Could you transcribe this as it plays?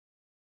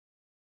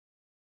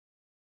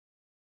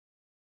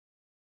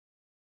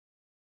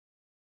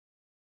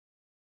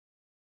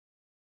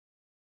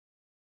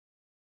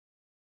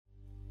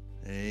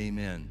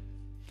Amen.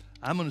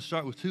 I'm going to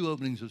start with two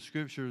openings of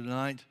Scripture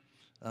tonight.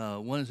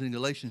 One is in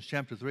Galatians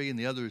chapter 3, and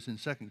the other is in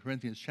 2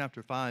 Corinthians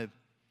chapter 5.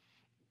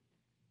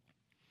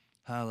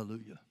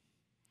 Hallelujah.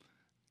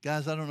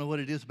 Guys, I don't know what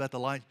it is about the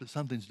lights, but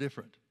something's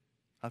different.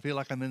 I feel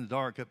like I'm in the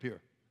dark up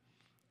here.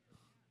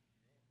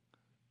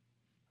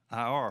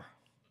 I are.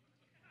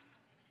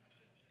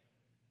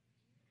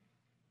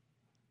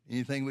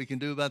 Anything we can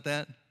do about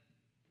that?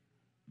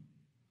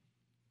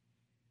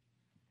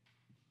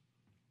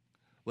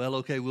 Well,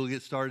 okay, we'll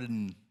get started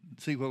and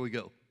see where we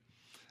go.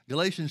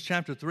 Galatians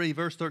chapter 3,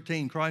 verse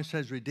 13, Christ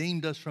has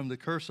redeemed us from the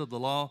curse of the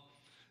law,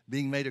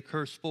 being made a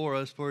curse for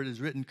us, for it is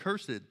written,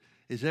 "Cursed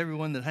is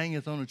everyone that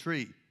hangeth on a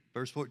tree."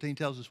 Verse 14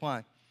 tells us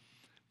why.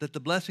 That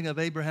the blessing of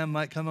Abraham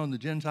might come on the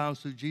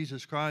Gentiles through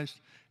Jesus Christ,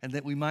 and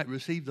that we might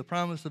receive the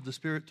promise of the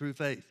Spirit through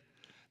faith.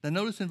 Now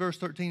notice in verse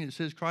 13 it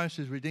says Christ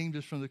has redeemed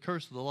us from the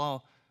curse of the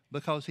law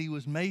because he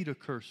was made a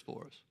curse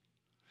for us.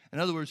 In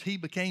other words, he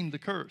became the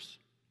curse.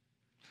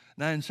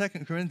 Now in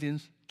 2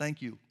 Corinthians,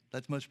 thank you,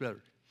 that's much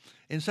better.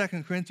 In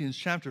 2 Corinthians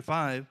chapter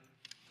 5,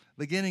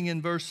 beginning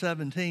in verse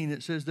 17,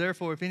 it says,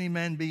 "Therefore, if any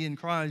man be in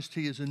Christ,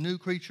 he is a new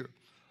creature.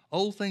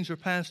 Old things are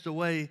passed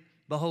away.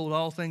 Behold,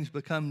 all things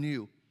become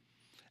new.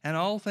 And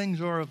all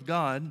things are of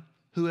God,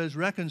 who has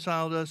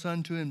reconciled us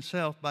unto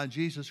himself by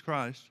Jesus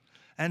Christ,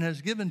 and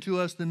has given to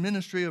us the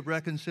ministry of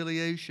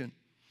reconciliation.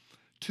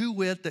 To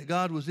wit, that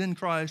God was in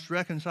Christ,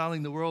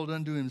 reconciling the world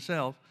unto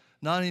himself,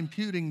 not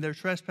imputing their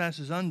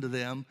trespasses unto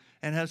them,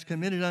 and has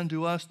committed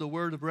unto us the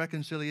word of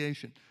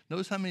reconciliation."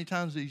 Notice how many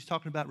times he's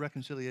talking about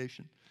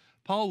reconciliation.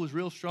 Paul was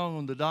real strong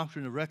on the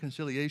doctrine of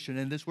reconciliation,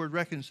 and this word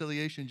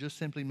reconciliation just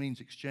simply means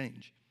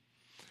exchange.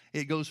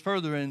 It goes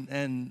further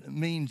and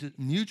means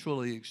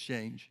mutually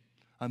exchange,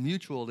 a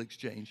mutual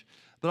exchange.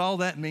 But all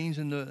that means,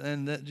 and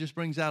that just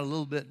brings out a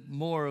little bit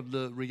more of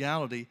the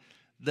reality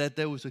that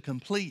there was a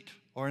complete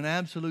or an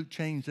absolute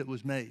change that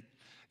was made.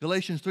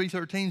 Galatians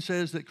 3:13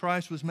 says that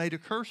Christ was made a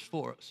curse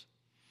for us.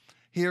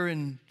 Here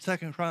in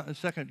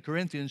 2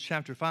 Corinthians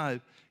chapter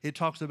 5, it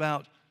talks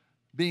about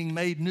being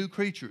made new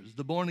creatures.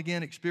 The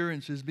born-again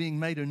experience is being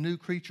made a new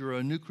creature or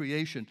a new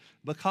creation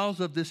because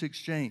of this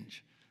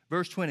exchange.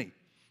 Verse 20,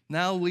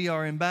 "Now we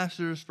are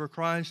ambassadors for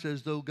Christ,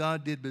 as though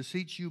God did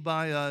beseech you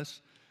by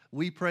us.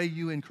 We pray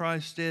you in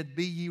Christ's stead,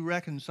 be ye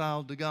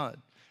reconciled to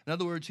God." In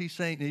other words, he's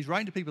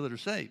writing to people that are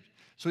saved.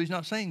 So he's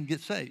not saying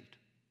get saved.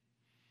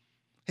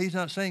 He's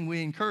not saying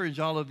we encourage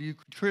all of you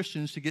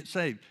Christians to get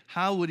saved.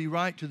 How would he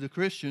write to the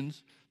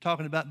Christians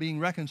talking about being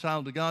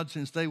reconciled to God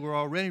since they were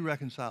already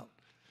reconciled?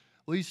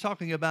 Well, he's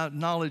talking about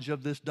knowledge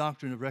of this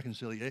doctrine of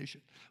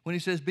reconciliation. When he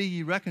says, "Be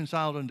ye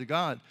reconciled unto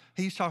God,"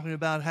 he's talking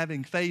about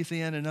having faith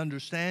in and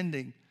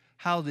understanding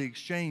how the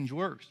exchange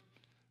works.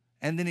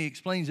 And then he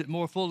explains it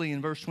more fully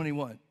in verse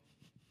 21.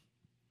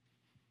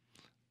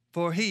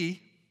 "For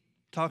he,"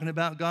 talking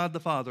about God the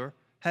Father,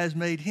 "has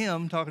made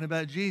him," talking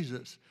about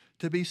Jesus,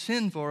 "to be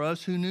sin for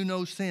us who knew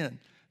no sin,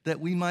 that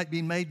we might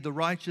be made the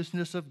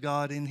righteousness of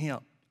God in him."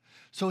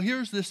 So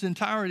here's this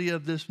entirety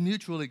of this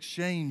mutual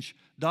exchange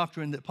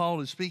doctrine that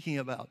Paul is speaking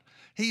about.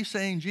 He's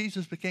saying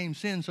Jesus became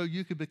sin so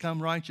you could become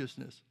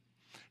righteousness.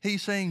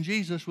 He's saying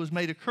Jesus was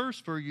made a curse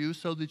for you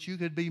so that you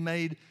could be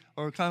made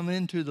or come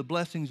into the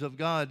blessings of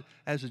God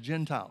as a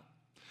Gentile.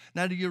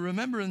 Now, do you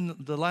remember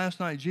in the last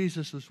night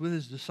Jesus was with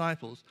his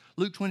disciples?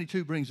 Luke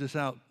 22 brings this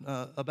out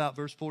about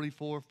verse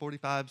 44,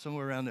 45,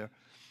 somewhere around there.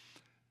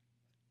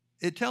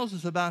 It tells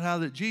us about how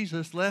that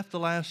Jesus left the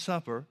Last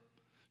Supper,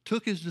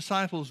 took his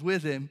disciples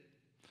with him,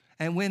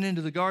 and went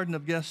into the Garden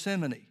of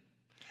Gethsemane.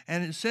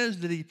 And it says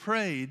that he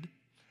prayed,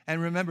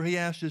 and remember he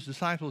asked his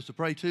disciples to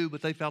pray too,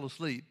 but they fell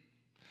asleep.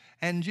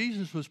 And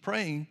Jesus was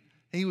praying.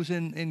 He was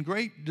in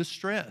great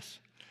distress.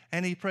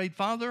 And he prayed,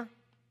 "Father,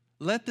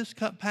 let this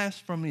cup pass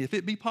from me. If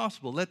it be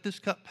possible, let this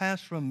cup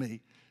pass from me.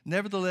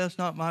 Nevertheless,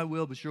 not my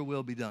will, but your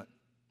will be done."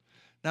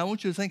 Now, I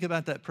want you to think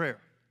about that prayer.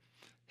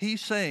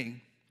 He's saying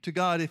to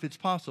God, if it's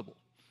possible.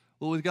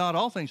 Well, with God,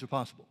 all things are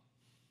possible.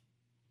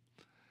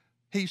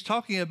 He's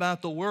talking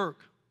about the work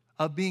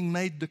of being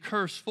made the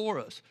curse for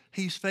us.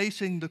 He's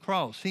facing the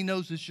cross. He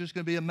knows it's just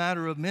going to be a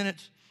matter of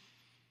minutes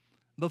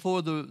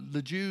before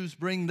the Jews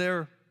bring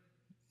their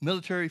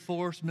military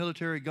force,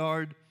 military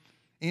guard,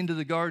 into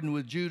the garden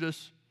with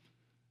Judas.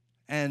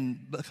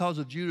 And because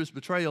of Judas'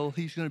 betrayal,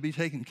 he's going to be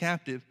taken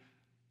captive.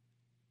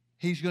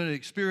 He's going to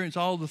experience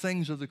all the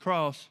things of the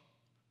cross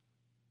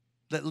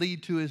that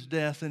lead to his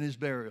death and his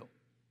burial.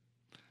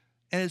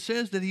 And it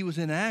says that he was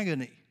in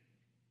agony.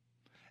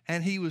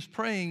 And he was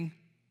praying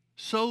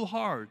so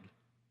hard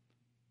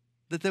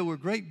that there were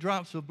great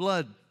drops of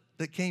blood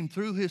that came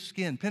through his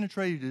skin,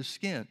 penetrated his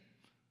skin,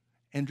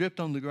 and dripped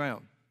on the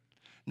ground.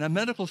 Now,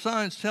 medical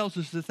science tells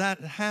us that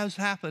that has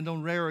happened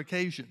on rare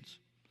occasions.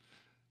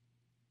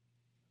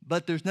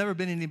 But there's never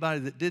been anybody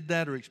that did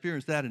that or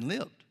experienced that and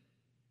lived.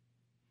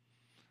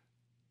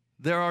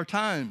 There are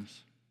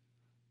times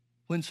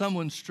when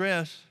someone's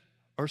stress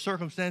or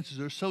circumstances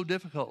are so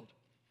difficult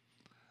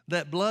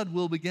that blood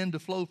will begin to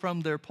flow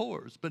from their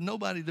pores. But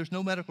there's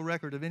no medical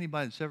record of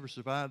anybody that's ever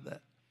survived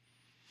that.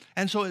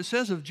 And so it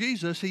says of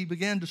Jesus, he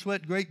began to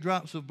sweat great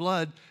drops of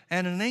blood,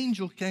 and an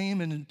angel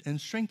came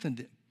and strengthened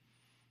him.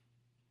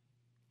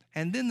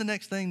 And then the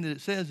next thing that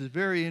it says is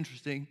very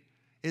interesting.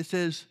 It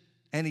says,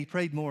 and he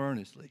prayed more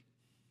earnestly.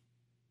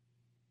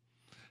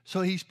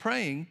 So he's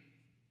praying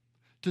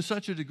to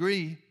such a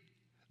degree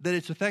that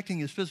it's affecting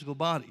his physical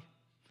body.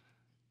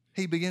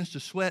 He begins to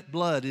sweat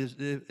blood,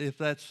 if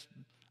that's,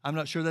 I'm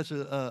not sure that's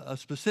a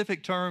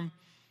specific term,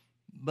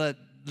 but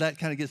that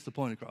kind of gets the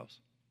point across.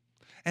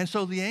 And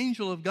so the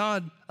angel of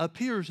God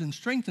appears and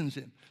strengthens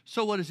him.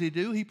 So what does he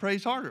do? He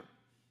prays harder.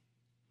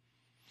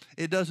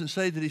 It doesn't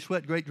say that he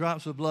sweat great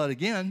drops of blood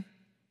again,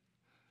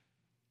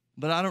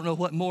 but I don't know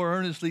what more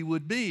earnestly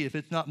would be if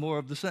it's not more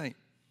of the same.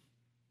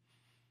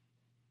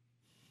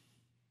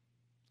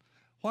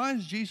 Why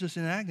is Jesus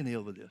in agony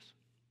over this?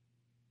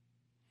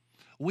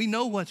 We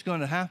know what's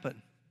going to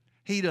happen.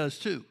 He does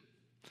too.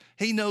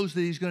 He knows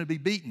that he's going to be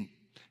beaten.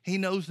 He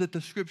knows that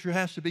the scripture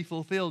has to be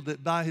fulfilled,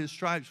 that by his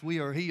stripes we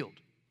are healed.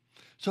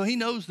 So he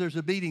knows there's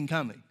a beating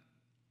coming.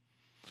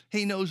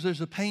 He knows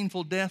there's a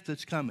painful death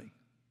that's coming.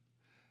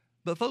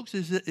 But folks,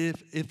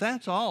 if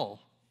that's all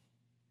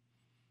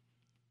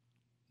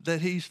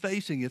that he's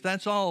facing, if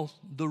that's all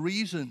the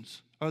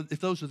reasons, or if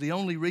those are the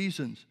only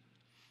reasons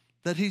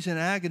that he's in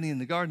agony in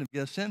the Garden of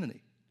Gethsemane,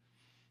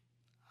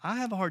 I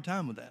have a hard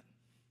time with that.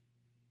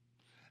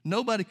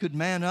 Nobody could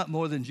man up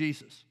more than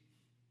Jesus.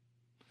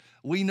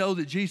 We know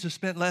that Jesus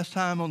spent less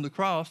time on the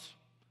cross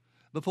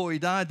before he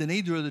died than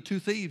either of the two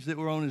thieves that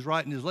were on his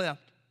right and his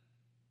left.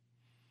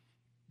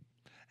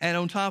 And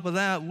on top of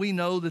that, we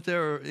know that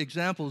there are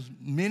examples,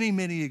 many,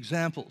 many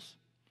examples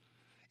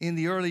in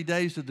the early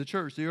days of the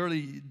church,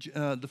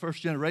 the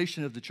first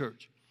generation of the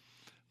church.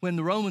 When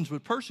the Romans were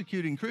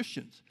persecuting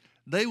Christians,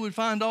 they would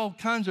find all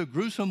kinds of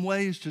gruesome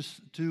ways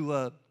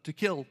to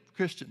kill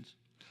Christians.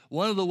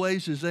 One of the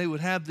ways is they would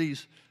have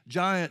these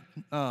giant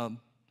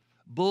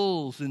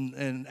bulls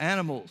and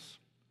animals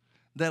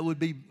that would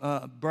be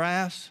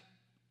brass,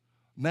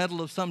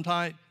 metal of some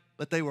type,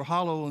 but they were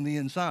hollow on the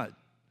inside.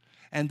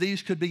 And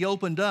these could be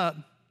opened up,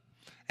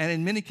 and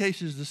in many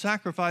cases the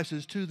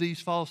sacrifices to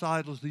these false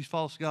idols, these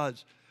false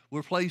gods,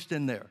 were placed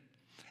in there.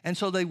 And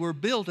so they were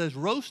built as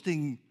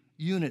roasting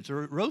units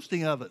or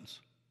roasting ovens.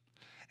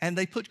 And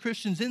they put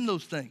Christians in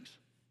those things.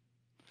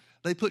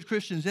 They put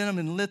Christians in them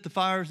and lit the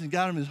fires and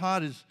got them as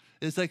hot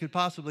as they could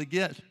possibly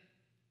get.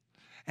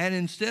 And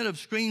instead of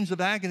screams of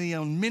agony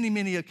on many,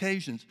 many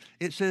occasions,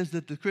 it says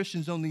that the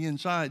Christians on the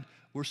inside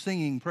were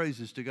singing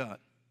praises to God.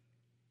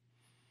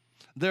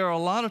 There are a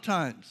lot of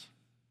times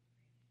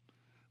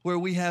where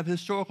we have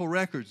historical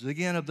records,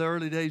 again, of the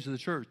early days of the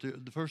church,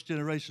 the first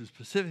generation,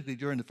 specifically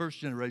during the first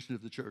generation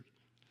of the church,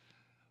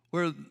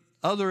 where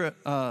other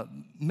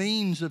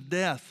means of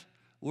death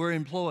were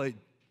employed.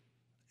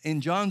 In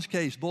John's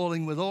case,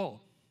 boiling with oil,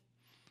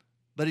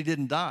 but he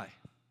didn't die.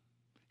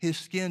 His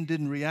skin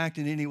didn't react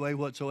in any way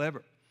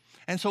whatsoever.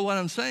 And so what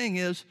I'm saying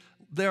is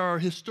there are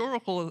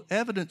historical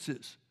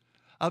evidences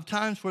of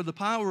times where the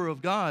power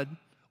of God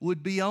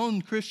would be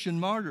on Christian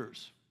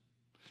martyrs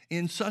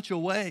in such a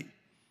way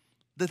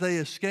that they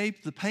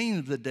escaped the pain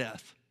of the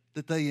death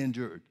that they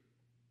endured.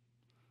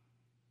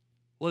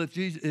 Well,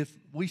 if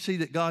we see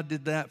that God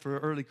did that for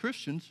early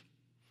Christians,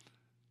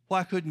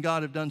 why couldn't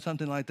God have done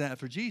something like that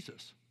for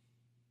Jesus?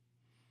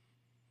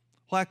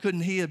 Why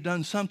couldn't he have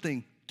done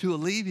something to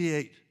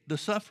alleviate the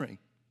suffering?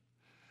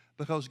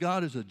 Because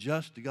God is a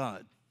just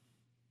God.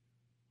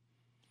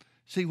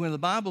 See, when the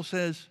Bible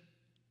says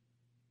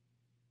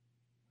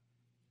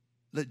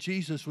that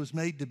Jesus was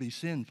made to be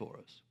sin for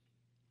us,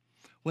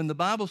 when the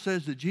Bible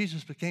says that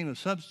Jesus became a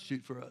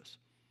substitute for us,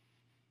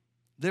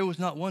 there was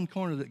not one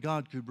corner that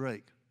God could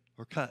break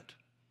or cut.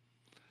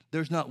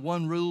 There's not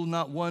one rule,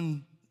 not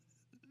one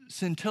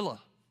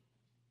scintilla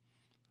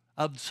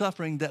of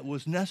suffering that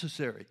was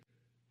necessary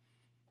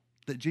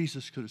that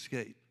Jesus could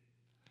escape.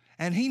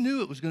 And he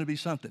knew it was going to be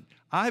something.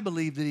 I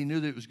believe that he knew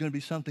that it was going to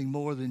be something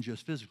more than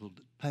just physical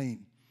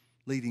pain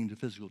leading to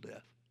physical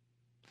death.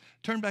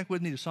 Turn back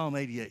with me to Psalm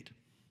 88.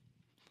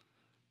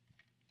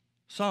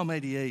 Psalm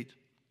 88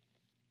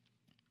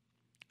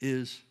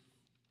 is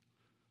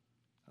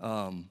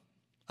a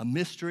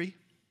mystery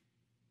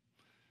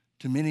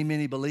to many,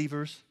 many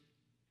believers.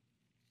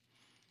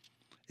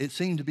 It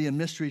seemed to be a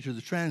mystery to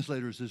the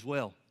translators as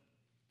well.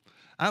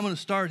 I'm going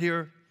to start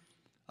here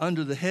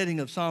under the heading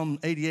of Psalm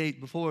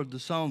 88. Before the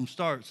psalm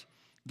starts,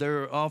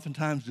 there are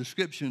oftentimes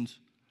descriptions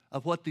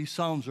of what these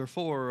psalms are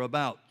for or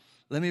about.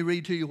 Let me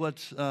read to you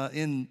what's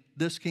in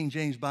this King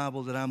James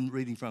Bible that I'm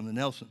reading from, the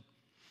Nelson.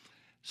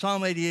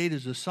 Psalm 88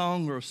 is a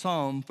song or a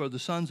psalm for the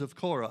sons of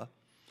Korah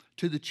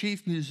to the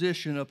chief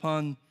musician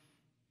upon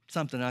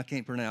something I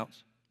can't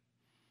pronounce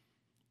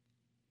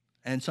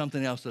and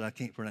something else that I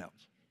can't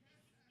pronounce.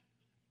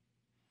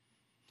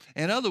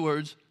 In other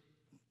words,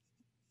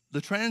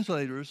 the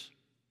translators,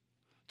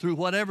 through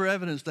whatever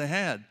evidence they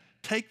had,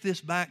 take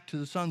this back to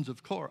the sons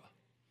of Korah.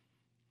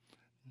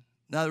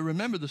 Now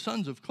remember, the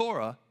sons of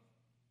Korah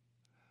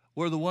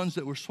were the ones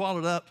that were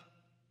swallowed up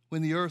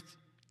when the earth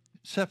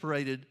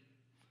separated,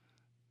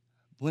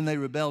 when they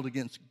rebelled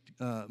against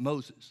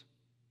Moses.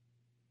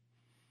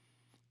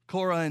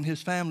 Korah and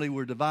his family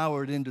were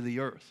devoured into the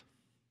earth.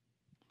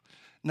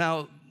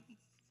 Now,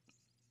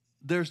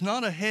 there's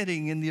not a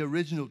heading in the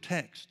original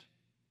text.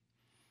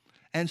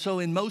 And so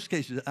in most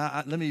cases,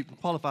 let me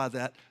qualify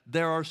that,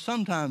 there are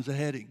sometimes a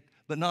heading,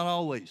 but not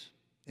always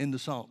in the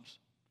Psalms.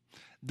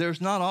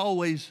 There's not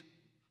always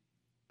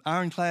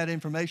ironclad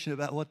information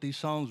about what these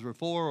Psalms were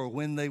for or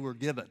when they were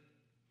given.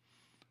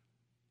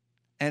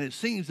 And it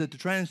seems that the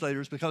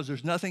translators, because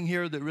there's nothing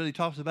here that really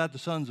talks about the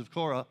sons of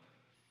Korah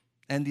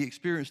and the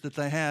experience that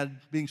they had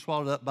being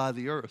swallowed up by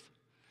the earth,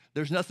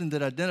 there's nothing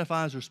that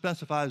identifies or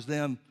specifies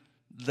them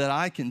that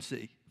I can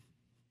see.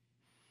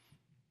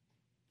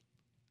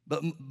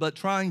 But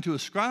trying to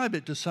ascribe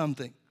it to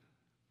something,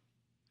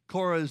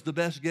 Korah is the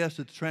best guess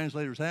that the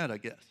translators had, I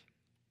guess.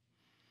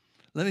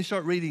 Let me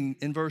start reading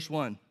in verse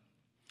 1.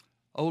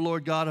 O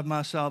Lord God of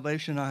my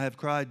salvation, I have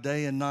cried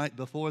day and night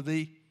before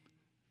thee.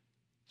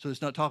 So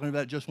it's not talking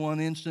about just one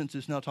instance.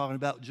 It's not talking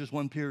about just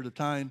one period of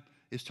time.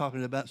 It's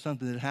talking about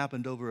something that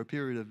happened over a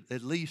period of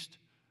at least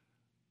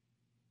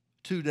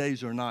 2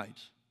 days or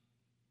nights.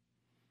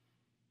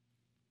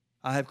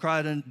 I have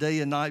cried day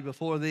and night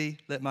before thee.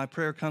 Let my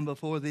prayer come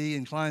before thee.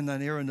 Incline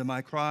thine ear unto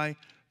my cry.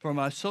 For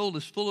my soul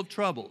is full of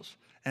troubles,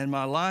 and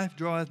my life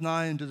draweth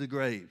nigh unto the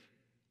grave.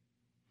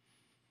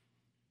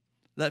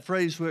 That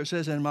phrase where it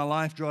says, and my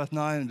life draweth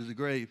nigh unto the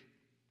grave.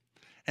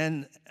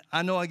 And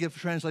I know I give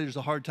translators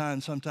a hard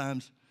time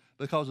sometimes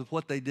because of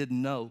what they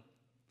didn't know.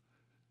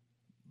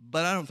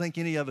 But I don't think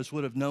any of us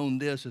would have known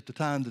this at the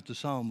time that the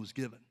psalm was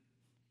given.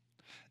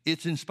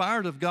 It's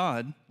inspired of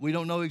God. We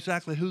don't know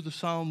exactly who the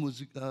psalm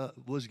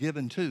was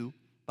given to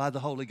by the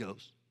Holy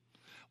Ghost.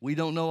 We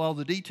don't know all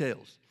the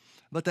details.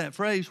 But that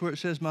phrase where it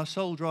says, my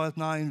soul draweth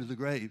nigh unto the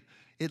grave,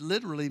 it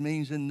literally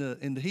means in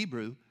the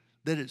Hebrew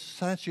that it's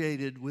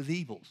satiated with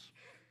evils.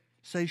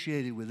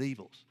 Satiated with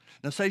evils.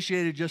 Now,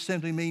 satiated just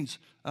simply means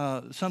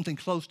something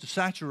close to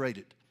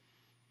saturated.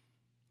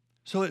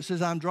 So it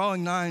says, I'm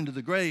drawing nigh unto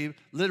the grave.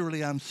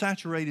 Literally, I'm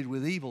saturated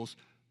with evils.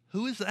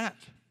 Who is that?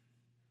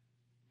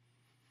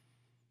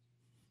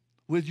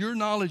 With your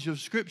knowledge of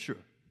Scripture,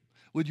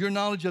 with your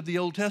knowledge of the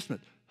Old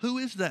Testament, who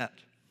is that?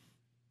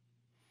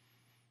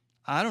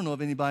 I don't know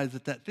of anybody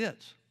that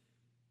fits.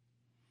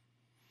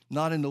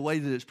 Not in the way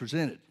that it's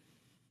presented.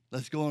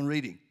 Let's go on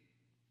reading.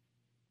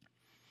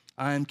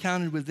 I am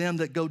counted with them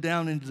that go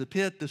down into the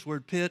pit. This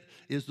word pit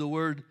is the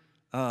word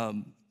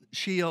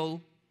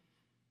Sheol.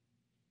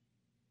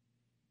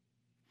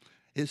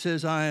 It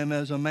says, I am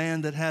as a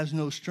man that has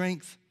no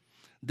strength.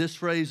 This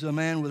phrase, a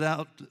man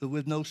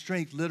with no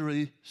strength,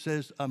 literally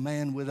says a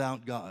man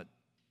without God.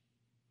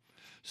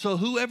 So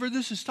whoever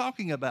this is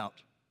talking about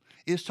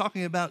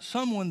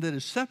someone that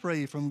is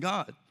separated from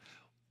God.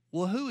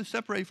 Well, who is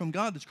separated from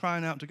God that's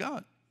crying out to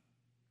God?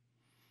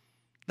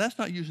 That's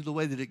not usually the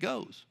way that it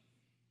goes.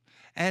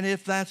 And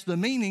if that's the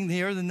meaning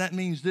here, then that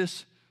means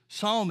this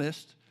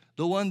psalmist,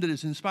 the one that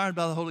is inspired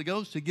by the Holy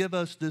Ghost to give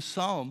us this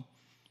psalm,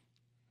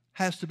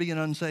 has to be an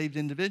unsaved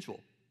individual.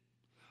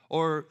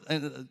 Or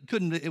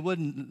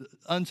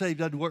unsaved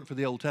doesn't work for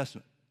the Old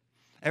Testament.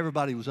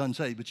 Everybody was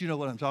unsaved, but you know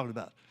what I'm talking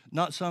about.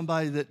 Not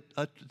somebody that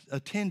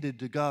attended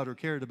to God or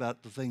cared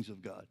about the things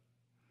of God.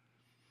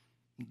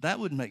 That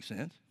wouldn't make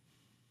sense.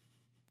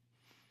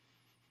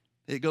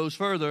 It goes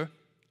further,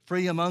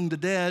 free among the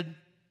dead,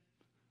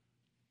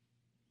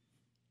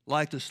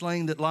 like the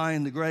slain that lie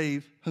in the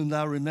grave, whom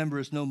thou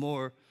rememberest no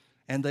more,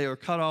 and they are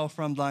cut off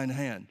from thine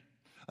hand.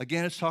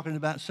 Again, it's talking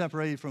about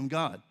separated from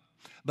God.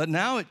 But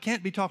now it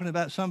can't be talking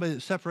about somebody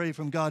that's separated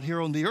from God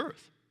here on the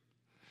earth.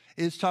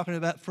 It's talking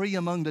about free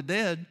among the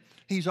dead.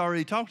 He's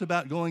already talked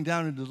about going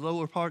down into the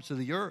lower parts of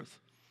the earth,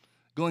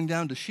 going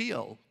down to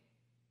Sheol,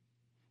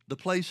 the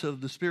place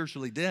of the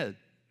spiritually dead.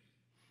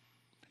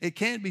 It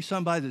can't be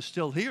somebody that's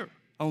still here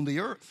on the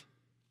earth.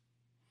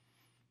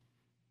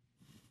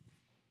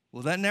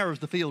 Well, that narrows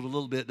the field a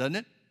little bit, doesn't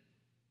it?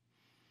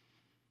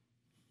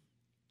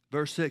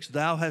 Verse 6,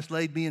 thou hast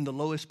laid me in the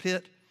lowest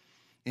pit,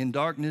 in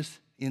darkness,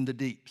 in the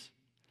deeps.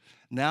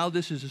 Now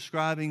this is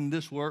describing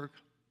this work,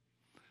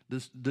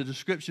 the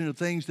description of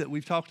things that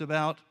we've talked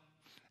about,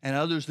 and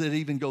others that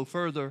even go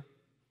further,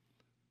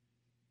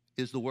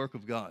 is the work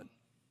of God.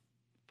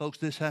 Folks,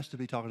 this has to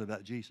be talking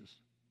about Jesus.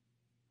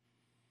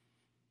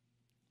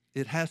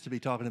 It has to be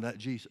talking about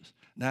Jesus.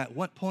 Now, at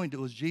what point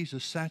was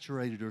Jesus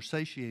saturated or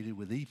satiated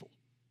with evil?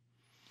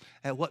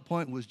 At what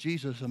point was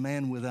Jesus a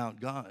man without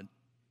God?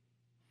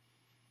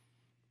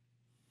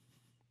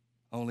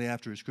 Only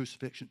after his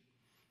crucifixion.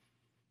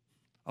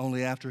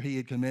 Only after he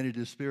had committed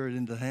his spirit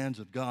into the hands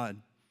of God.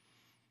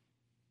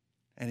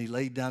 And he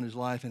laid down his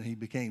life and he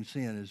became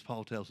sin, as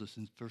Paul tells us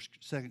in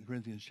 2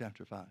 Corinthians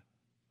chapter 5.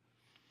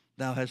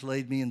 Thou hast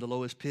laid me in the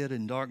lowest pit,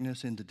 in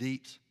darkness, in the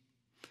deeps.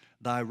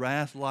 Thy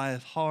wrath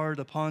lieth hard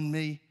upon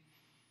me.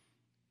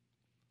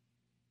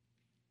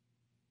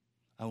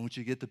 I want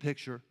you to get the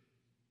picture.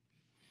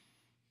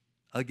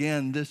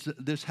 Again,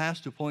 this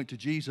has to point to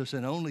Jesus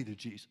and only to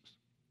Jesus.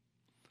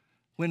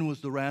 When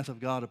was the wrath of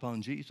God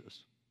upon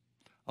Jesus?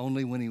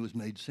 Only when he was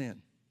made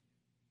sin.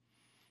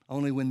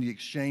 only when the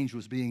exchange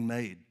was being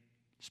made.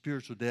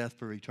 Spiritual death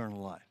for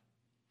eternal life.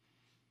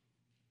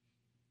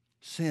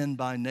 Sin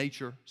by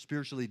nature,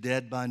 spiritually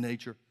dead by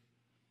nature,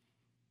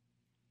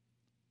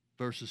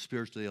 versus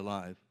spiritually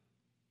alive.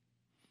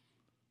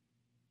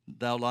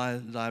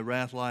 Thy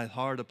wrath lieth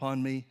hard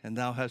upon me, and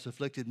thou hast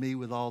afflicted me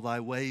with all thy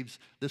waves.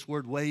 This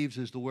word waves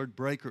is the word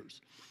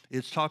breakers.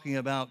 It's talking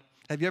about,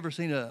 have you ever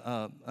seen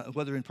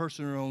whether in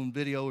person or on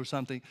video or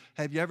something,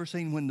 have you ever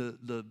seen when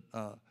the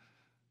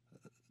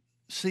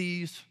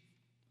seas,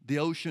 the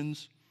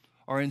oceans,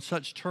 are in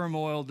such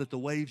turmoil that the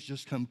waves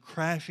just come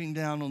crashing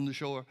down on the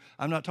shore?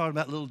 I'm not talking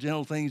about little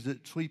gentle things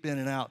that sweep in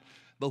and out,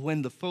 but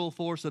when the full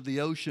force of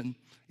the ocean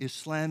is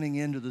slamming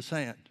into the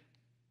sand.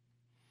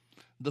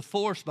 The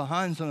force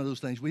behind some of those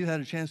things, we've had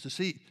a chance to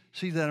see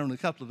that on a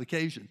couple of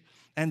occasions.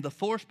 And the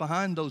force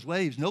behind those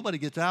waves, nobody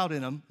gets out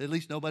in them. At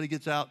least nobody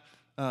gets out.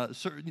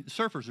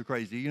 Surfers are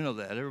crazy. You know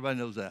that. Everybody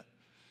knows that.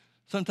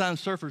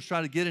 Sometimes surfers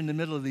try to get in the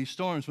middle of these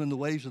storms when the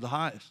waves are the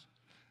highest.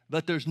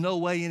 But there's no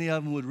way any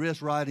of them would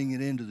risk riding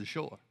it into the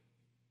shore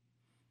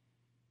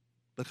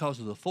because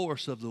of the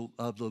force of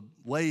the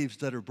waves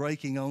that are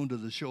breaking onto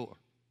the shore.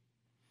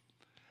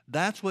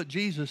 That's what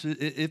Jesus,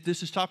 if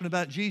this is talking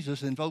about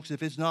Jesus, and folks,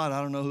 if it's not,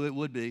 I don't know who it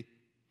would be.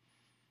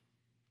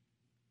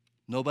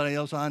 Nobody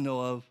else I know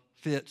of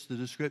fits the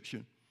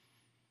description.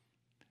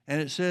 And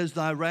it says,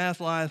 thy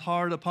wrath lieth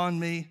hard upon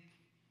me.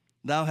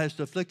 Thou hast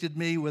afflicted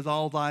me with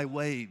all thy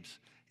waves.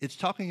 It's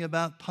talking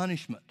about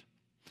punishment.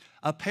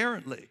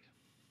 Apparently,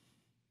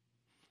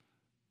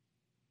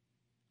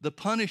 the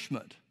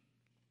punishment,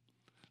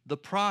 the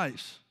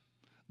price,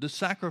 the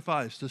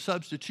sacrifice, the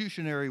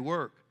substitutionary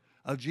work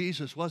of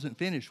Jesus wasn't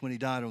finished when he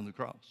died on the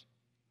cross.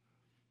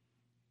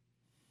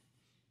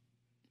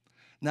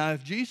 Now,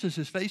 if Jesus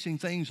is facing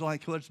things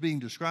like what's being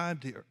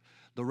described here,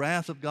 the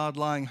wrath of God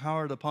lying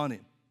hard upon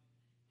him,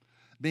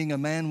 being a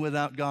man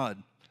without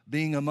God,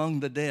 being among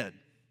the dead,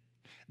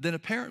 then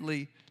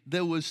apparently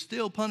there was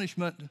still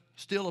punishment,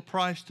 still a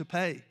price to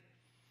pay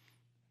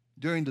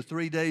during the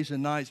 3 days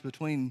and nights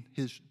between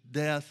his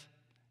death,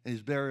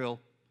 his burial,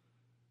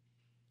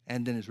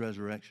 and then his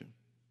resurrection.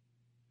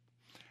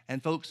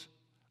 And folks,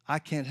 I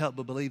can't help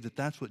but believe that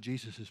that's what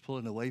Jesus is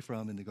pulling away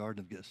from in the Garden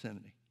of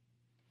Gethsemane.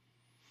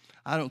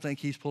 I don't think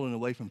he's pulling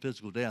away from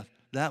physical death.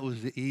 That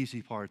was the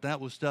easy part.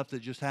 That was stuff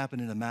that just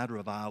happened in a matter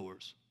of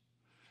hours.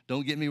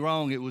 Don't get me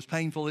wrong, it was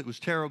painful, it was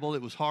terrible,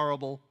 it was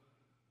horrible.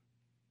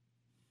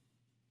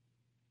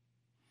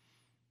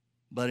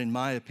 But in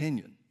my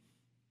opinion,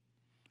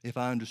 if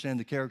I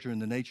understand the character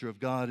and the nature of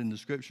God in the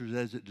Scriptures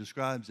as it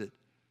describes it,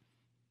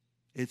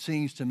 it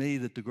seems to me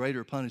that the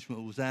greater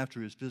punishment was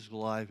after his physical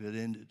life had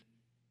ended.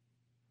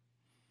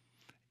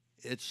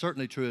 It's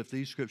certainly true if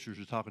these Scriptures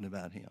are talking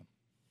about him.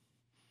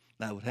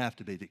 That would have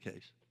to be the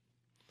case.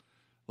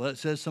 Well, it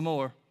says some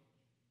more.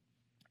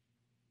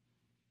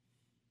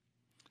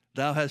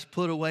 Thou hast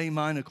put away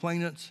mine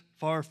acquaintance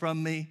far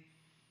from me.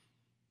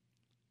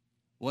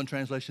 One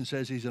translation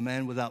says he's a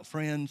man without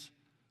friends.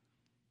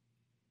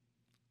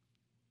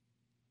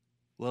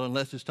 Well,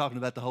 unless it's talking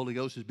about the Holy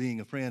Ghost as being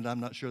a friend, I'm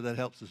not sure that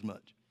helps as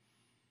much.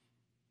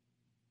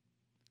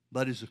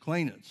 But his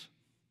acquaintance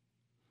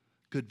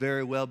could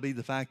very well be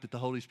the fact that the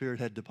Holy Spirit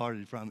had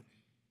departed from him.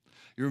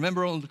 You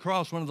remember on the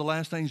cross, one of the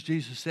last things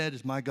Jesus said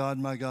is, my God,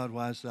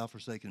 why hast thou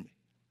forsaken me?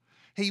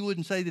 He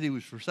wouldn't say that he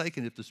was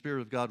forsaken if the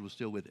Spirit of God was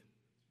still with him.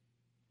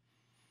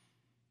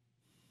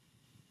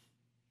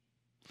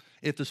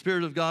 If the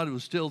Spirit of God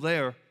was still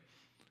there,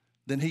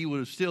 then he would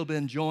have still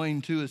been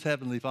joined to his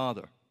heavenly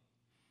Father.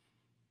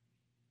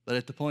 But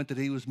at the point that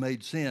he was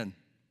made sin,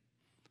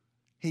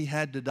 he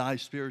had to die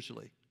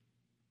spiritually.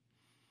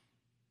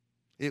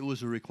 It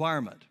was a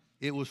requirement.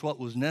 It was what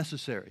was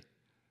necessary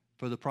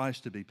for the price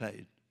to be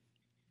paid.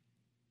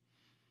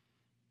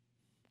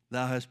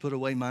 Thou hast put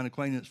away mine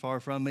acquaintance far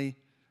from me.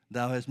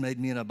 Thou hast made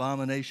me an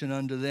abomination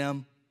unto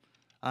them.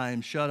 I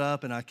am shut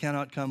up and I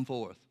cannot come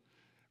forth.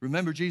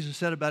 Remember, Jesus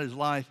said about his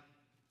life,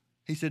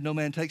 he said, no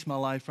man takes my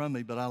life from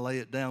me, but I lay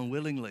it down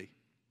willingly.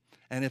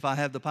 And if I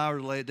have the power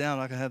to lay it down,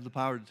 I can have the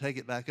power to take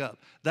it back up.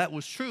 That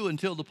was true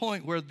until the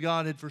point where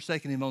God had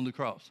forsaken him on the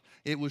cross.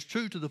 It was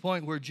true to the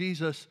point where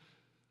Jesus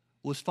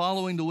was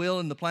following the will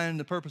and the plan and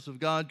the purpose of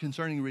God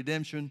concerning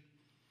redemption.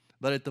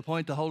 But at the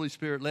point the Holy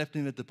Spirit left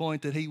him, at the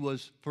point that he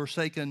was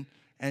forsaken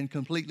and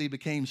completely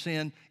became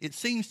sin, it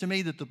seems to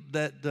me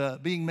that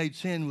being made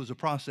sin was a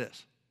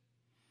process.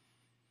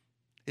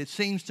 It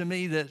seems to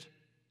me that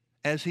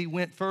as he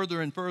went further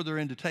and further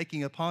into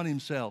taking upon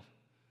himself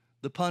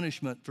the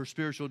punishment for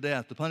spiritual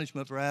death, the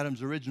punishment for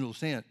Adam's original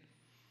sin,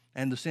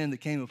 and the sin that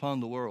came upon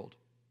the world,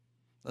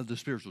 of the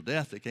spiritual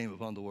death that came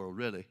upon the world,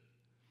 really.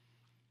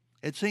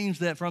 It seems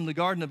that from the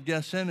Garden of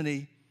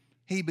Gethsemane,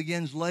 he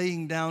begins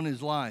laying down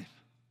his life.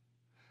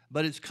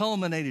 But it's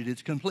culminated,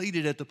 it's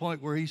completed at the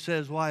point where he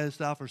says, why hast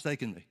thou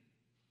forsaken me?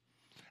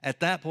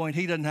 At that point,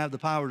 he doesn't have the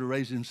power to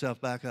raise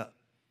himself back up.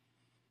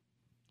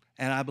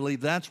 And I believe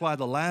that's why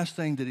the last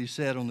thing that he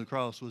said on the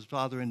cross was,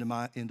 Father,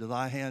 into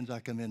thy hands I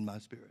commend my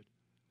spirit.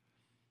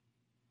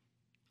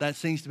 That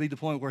seems to be the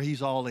point where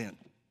he's all in.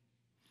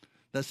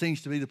 That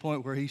seems to be the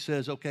point where he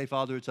says, okay,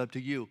 Father, it's up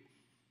to you.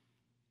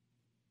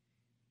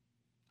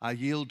 I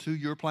yield to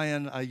your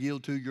plan. I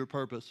yield to your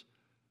purpose.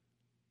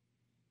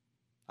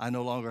 I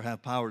no longer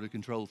have power to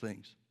control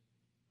things.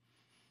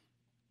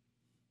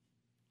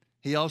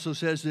 He also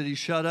says that he's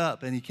shut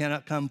up and he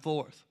cannot come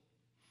forth.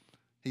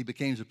 He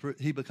becomes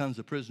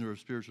a prisoner of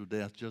spiritual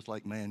death, just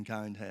like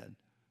mankind had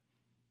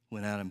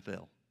when Adam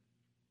fell.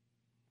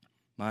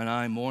 Mine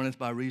eye mourneth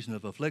by reason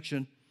of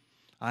affliction.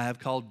 I have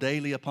called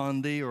daily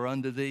upon thee or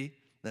unto thee.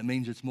 That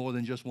means it's more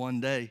than just one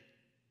day.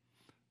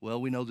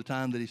 Well, we know the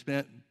time that he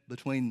spent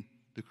between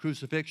the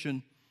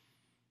crucifixion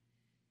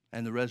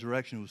and the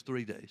resurrection was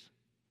 3 days.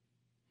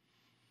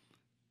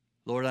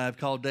 Lord, I have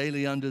called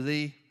daily unto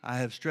thee. I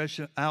have stretched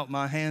out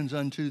my hands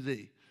unto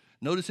thee.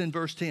 Notice in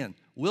verse 10,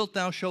 wilt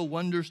thou show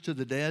wonders to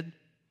the dead?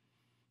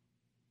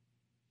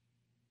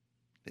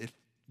 If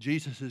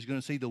Jesus is going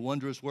to see the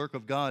wondrous work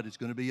of God, it's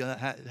going to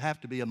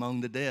have to be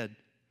among the dead,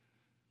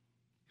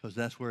 because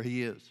that's where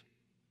he is.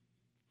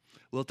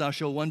 Wilt thou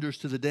show wonders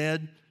to the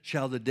dead?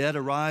 Shall the dead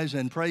arise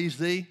and praise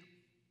thee?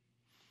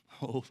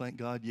 Oh, thank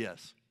God,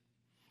 yes.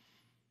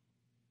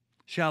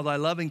 Shall thy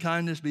loving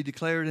kindness be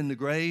declared in the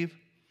grave,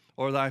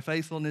 or thy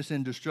faithfulness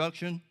in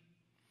destruction?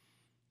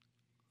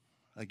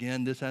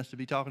 Again, this has to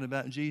be talking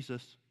about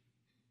Jesus.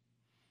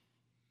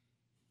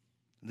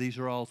 These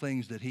are all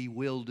things that he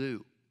will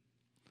do,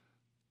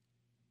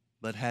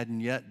 but hadn't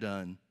yet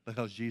done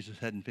because Jesus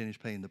hadn't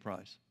finished paying the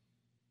price.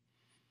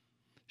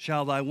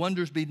 Shall thy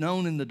wonders be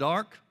known in the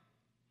dark,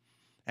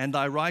 and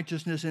thy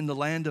righteousness in the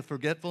land of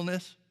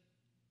forgetfulness?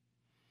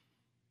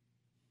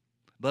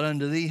 But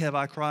unto thee have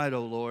I cried,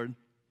 O Lord,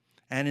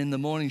 and in the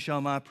morning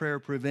shall my prayer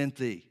prevent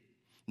thee.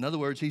 In other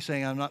words, he's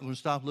saying, I'm not going to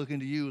stop looking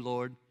to you,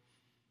 Lord.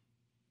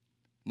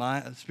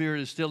 My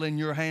spirit is still in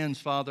your hands,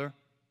 Father.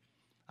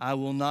 I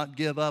will not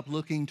give up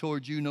looking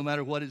towards you no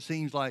matter what it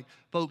seems like.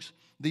 Folks,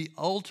 the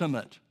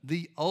ultimate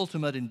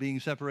in being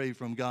separated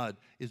from God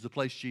is the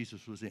place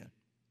Jesus was in.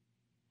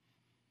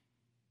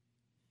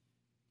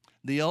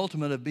 The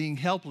ultimate of being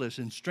helpless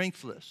and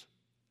strengthless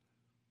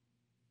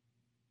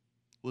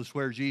was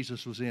where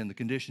Jesus was in, the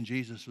condition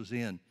Jesus was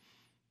in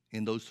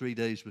those 3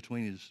 days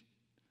between his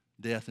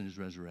death and his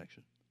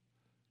resurrection.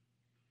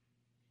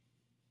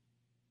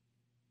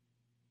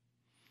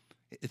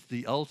 It's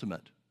the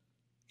ultimate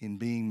in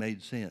being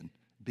made sin,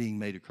 being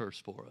made a curse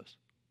for us.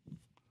 A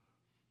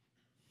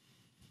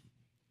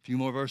few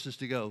more verses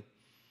to go.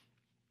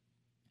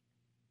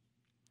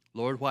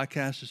 Lord, why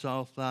castest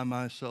off thou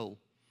my soul?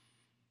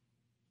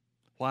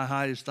 Why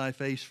hidest thy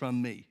face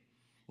from me?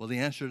 Well, the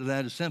answer to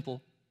that is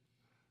simple,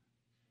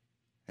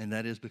 and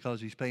that is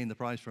because he's paying the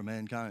price for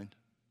mankind.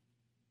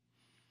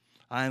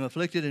 I am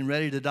afflicted and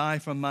ready to die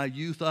from my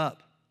youth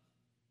up.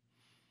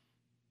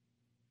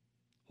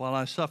 While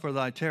I suffer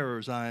thy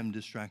terrors, I am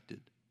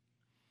distracted.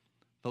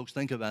 Folks,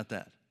 think about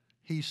that.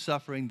 He's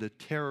suffering the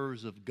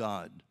terrors of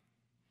God,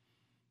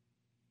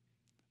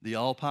 the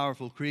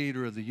all-powerful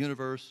creator of the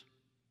universe,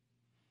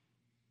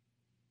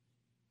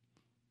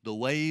 the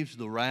waves,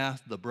 the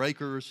wrath, the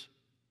breakers,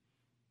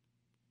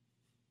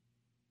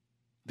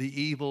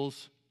 the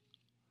evils.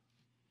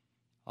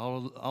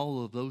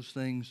 All of those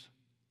things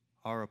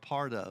are a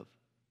part of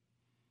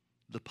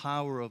the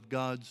power of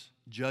God's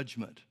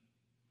judgment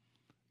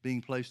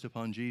being placed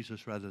upon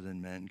Jesus rather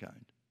than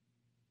mankind.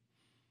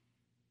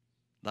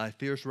 Thy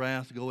fierce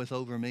wrath goeth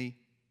over me.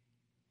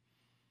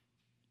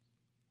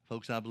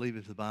 Folks, I believe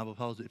if the Bible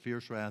calls it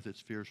fierce wrath,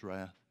 it's fierce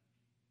wrath.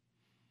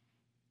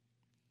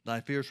 Thy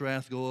fierce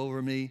wrath go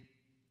over me.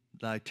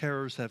 Thy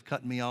terrors have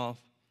cut me off.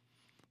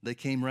 They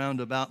came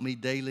round about me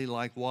daily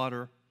like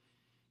water.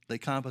 They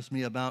compass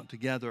me about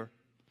together.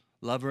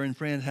 Lover and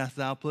friend hast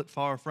thou put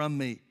far from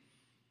me,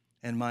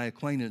 and my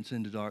acquaintance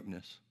into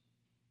darkness.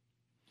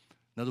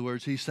 In other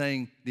words, he's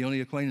saying the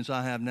only acquaintance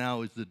I have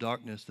now is the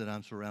darkness that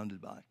I'm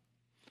surrounded by,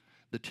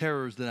 the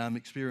terrors that I'm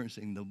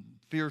experiencing, the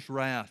fierce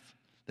wrath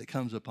that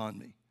comes upon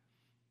me.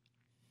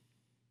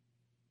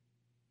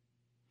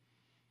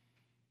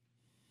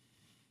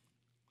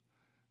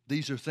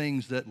 These are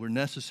things that were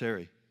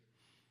necessary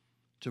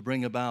to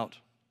bring about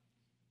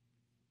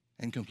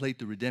and complete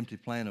the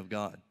redemptive plan of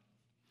God.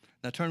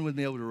 Now turn with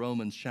me over to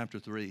Romans chapter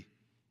 3.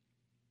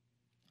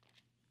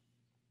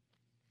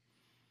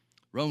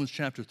 Romans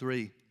chapter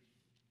 3.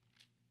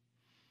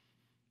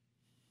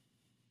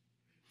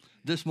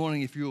 This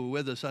morning, if you were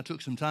with us, I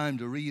took some time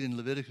to read in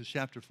Leviticus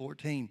chapter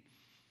 14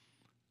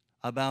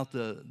 about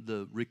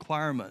the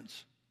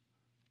requirements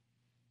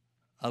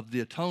of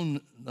the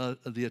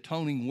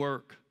atoning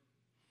work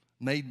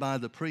made by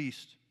the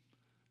priest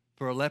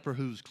for a leper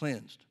who's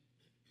cleansed.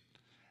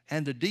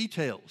 And the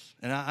details,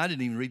 and I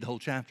didn't even read the whole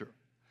chapter,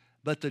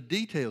 but the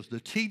details, the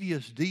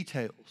tedious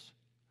details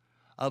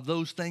of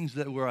those things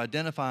that were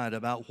identified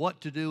about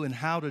what to do and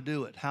how to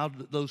do it, how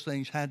those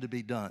things had to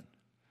be done.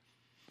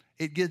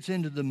 It gets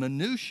into the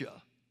minutia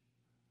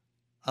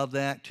of the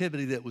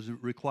activity that was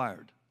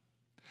required.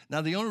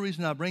 Now, the only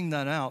reason I bring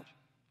that out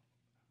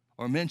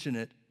or mention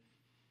it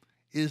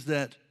is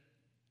that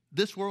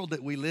this world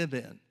that we live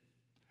in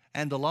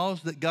and the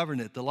laws that govern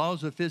it, the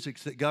laws of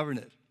physics that govern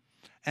it,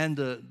 and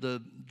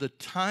the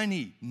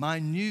tiny,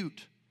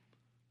 minute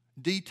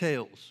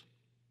details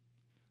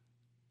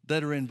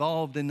that are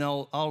involved in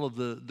all of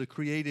the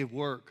creative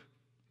work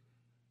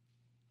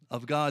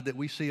of God that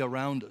we see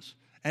around us.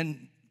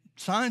 And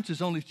science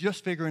is only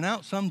just figuring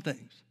out some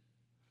things.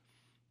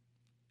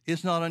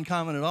 It's not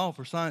uncommon at all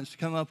for science to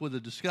come up with a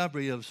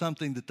discovery of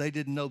something that they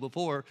didn't know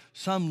before,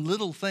 some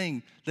little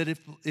thing that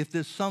if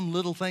this some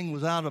little thing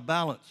was out of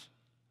balance,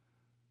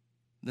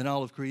 then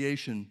all of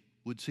creation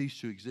would cease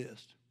to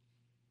exist.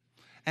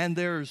 And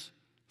there's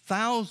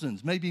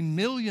thousands, maybe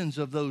millions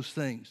of those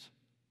things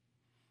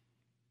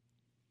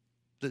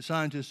that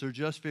scientists are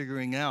just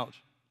figuring out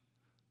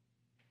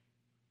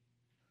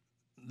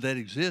that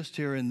exist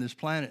here in this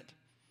planet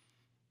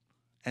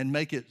and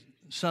make it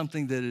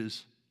something that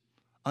is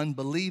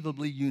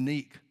unbelievably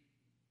unique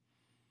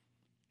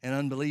and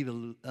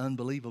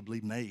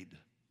unbelievably made.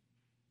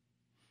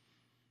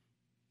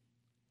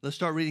 Let's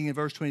start reading in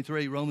verse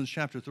 23, Romans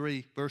chapter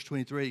 3, verse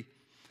 23.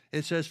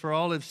 It says, "For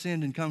all have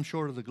sinned and come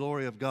short of the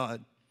glory of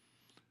God."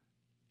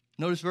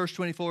 Notice verse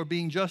 24,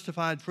 "being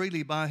justified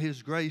freely by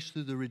his grace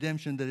through the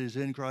redemption that is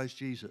in Christ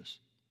Jesus,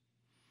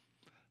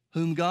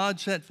 whom God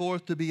set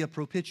forth to be a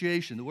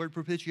propitiation." The word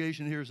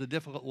propitiation here is a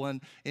difficult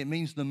one. It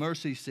means the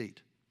mercy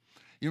seat.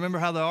 You remember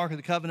how the Ark of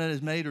the Covenant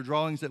is made, or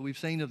drawings that we've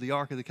seen of the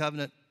Ark of the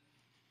Covenant?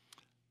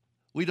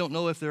 We don't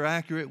know if they're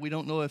accurate. We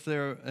don't know if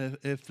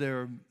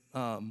they're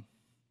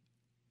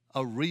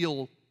a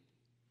real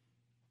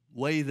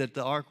way that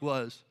the Ark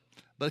was.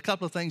 But a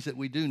couple of things that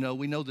we do know.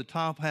 We know the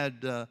top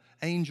had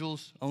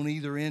angels on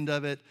either end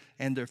of it,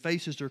 and their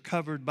faces are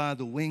covered by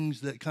the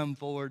wings that come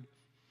forward.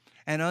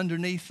 And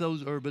underneath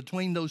those, or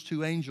between those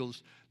two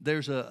angels,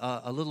 there's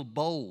a little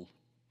bowl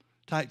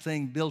type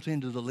thing built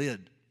into the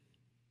lid.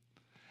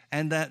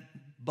 And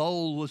that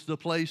bowl was the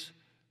place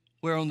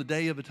where on the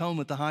Day of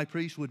Atonement, the high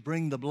priest would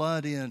bring the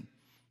blood in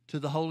to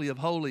the Holy of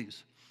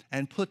Holies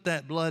and put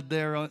that blood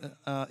there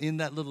in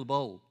that little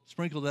bowl,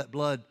 sprinkle that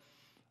blood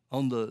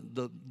on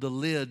the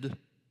lid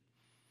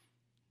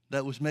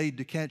that was made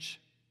to catch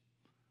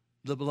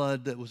the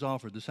blood that was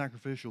offered, the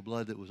sacrificial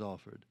blood that was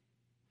offered.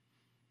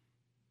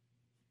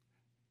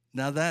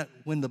 Now that,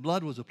 when the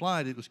blood was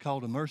applied, it was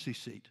called a mercy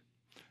seat.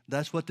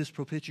 That's what this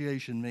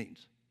propitiation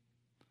means.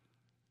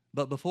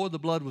 But before the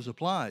blood was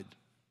applied,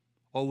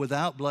 or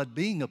without blood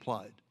being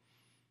applied,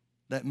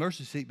 that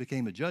mercy seat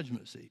became a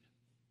judgment seat.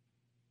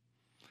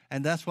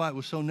 And that's why it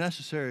was so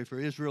necessary for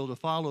Israel to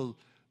follow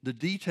the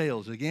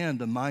details, again,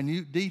 the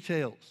minute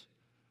details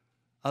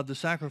of the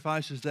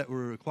sacrifices that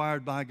were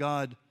required by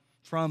God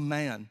from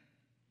man,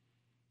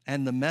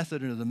 and the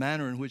method and the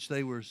manner in which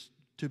they were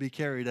to be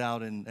carried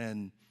out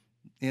and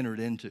entered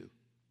into.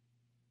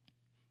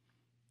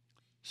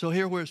 So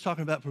here where it's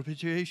talking about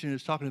propitiation,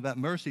 it's talking about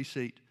mercy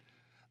seat.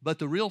 But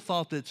the real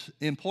thought that's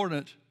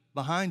important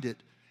behind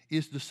it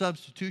is the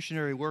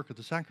substitutionary work of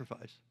the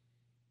sacrifice.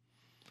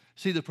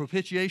 See, the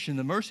propitiation,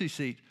 the mercy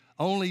seat,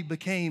 only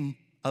became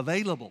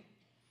available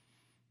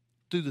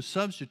through the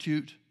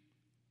substitute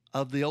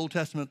of the Old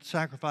Testament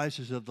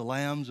sacrifices of the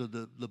lambs, of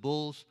the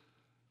bulls,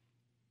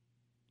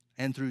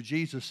 and through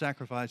Jesus'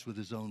 sacrifice with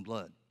his own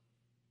blood.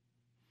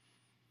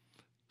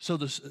 So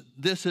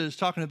this is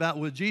talking about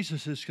what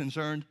Jesus is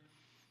concerned,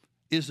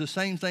 is the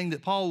same thing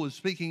that Paul was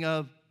speaking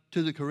of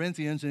to the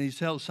Corinthians, and he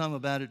tells some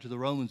about it to the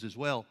Romans as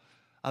well,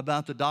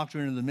 about the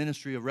doctrine and the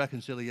ministry of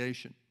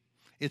reconciliation.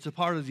 It's a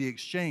part of the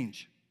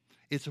exchange.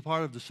 It's a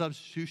part of the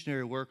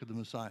substitutionary work of the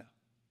Messiah.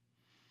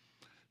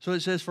 So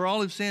it says, "For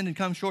all have sinned and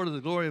come short of the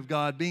glory of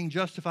God, being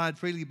justified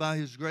freely by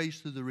his grace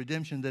through the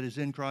redemption that is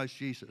in Christ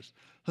Jesus,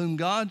 whom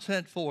God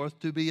set forth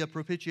to be a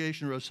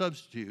propitiation," or a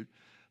substitute,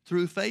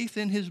 "through faith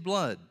in his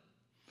blood,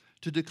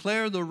 to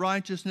declare the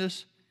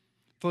righteousness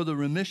for the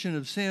remission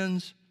of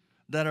sins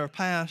that are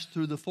past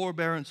through the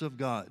forbearance of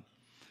God.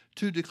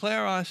 To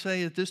declare, I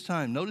say, at this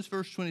time." Notice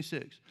verse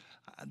 26.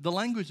 The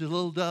language is a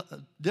little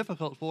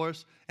difficult for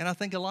us, and I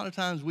think a lot of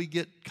times we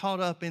get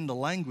caught up in the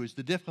language,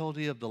 the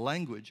difficulty of the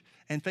language,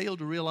 and fail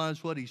to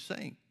realize what he's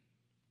saying.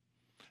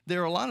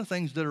 There are a lot of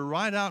things that are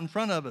right out in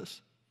front of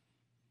us,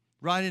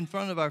 right in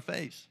front of our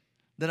face,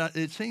 that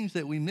it seems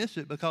that we miss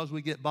it because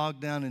we get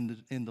bogged down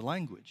in the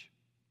language.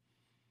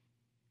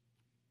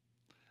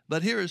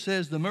 But here it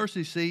says the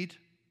mercy seat,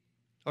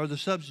 or the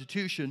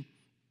substitution,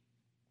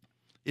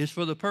 is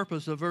for the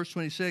purpose of verse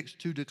 26,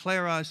 to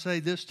declare, I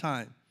say, this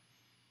time,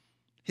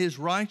 his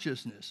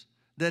righteousness,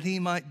 that he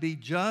might be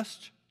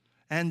just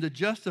and the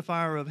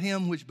justifier of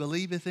him which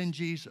believeth in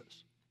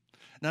Jesus.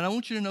 Now I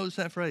want you to notice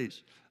that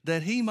phrase,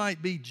 that he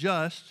might be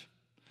just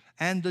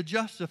and the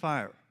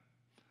justifier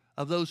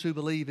of those who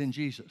believe in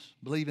Jesus,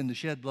 believe in the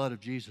shed blood of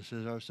Jesus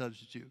as our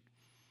substitute.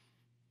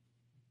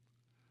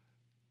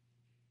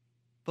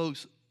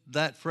 Folks,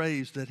 that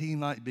phrase, that he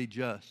might be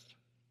just,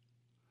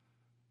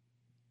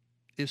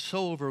 is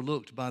so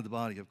overlooked by the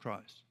body of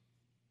Christ.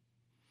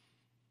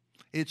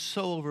 It's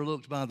so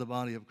overlooked by the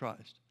body of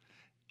Christ.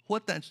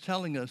 What that's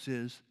telling us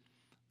is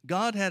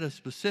God had a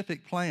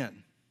specific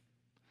plan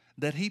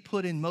that he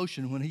put in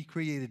motion when he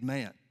created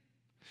man.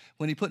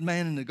 When he put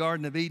man in the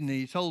Garden of Eden,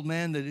 he told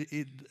man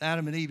that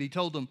Adam and Eve, he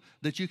told them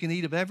that you can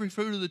eat of every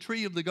fruit of the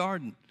tree of the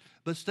garden,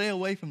 but stay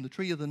away from the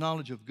tree of the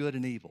knowledge of good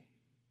and evil.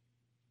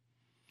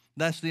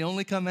 That's the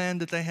only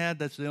command that they had.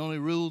 That's the only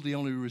rule, the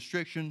only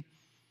restriction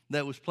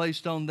that was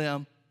placed on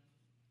them.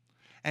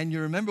 And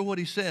you remember what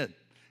he said.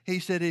 He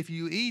said, if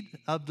you eat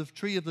of the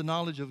tree of the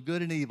knowledge of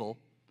good and evil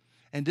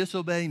and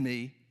disobey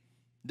me,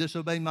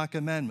 disobey my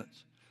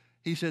commandments,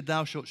 he said,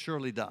 thou shalt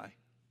surely die.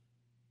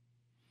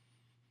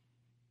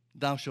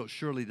 Thou shalt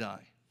surely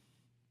die.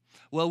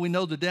 Well, we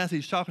know the death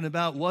he's talking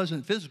about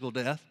wasn't physical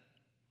death,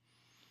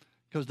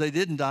 because they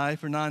didn't die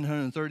for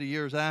 930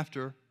 years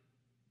after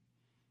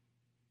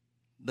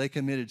they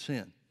committed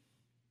sin.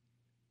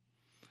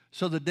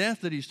 So the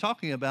death that he's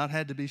talking about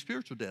had to be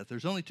spiritual death.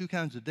 There's only two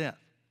kinds of death: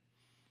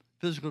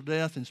 physical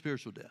death and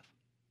spiritual death.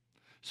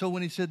 So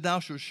when he said, thou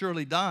shalt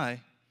surely die,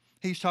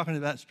 he's talking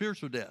about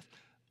spiritual death.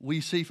 We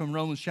see from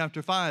Romans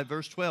chapter 5,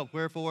 verse 12,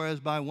 wherefore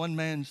as by one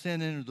man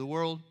sin entered the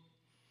world,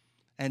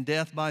 and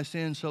death by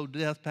sin, so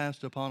death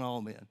passed upon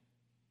all men.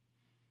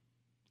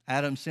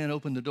 Adam's sin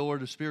opened the door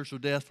to spiritual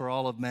death for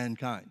all of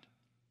mankind.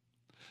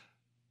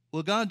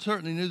 Well, God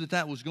certainly knew that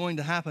that was going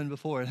to happen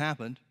before it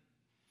happened.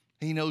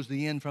 He knows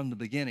the end from the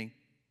beginning.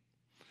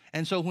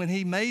 And so when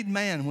he made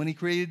man, when he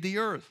created the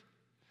earth,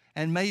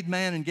 and made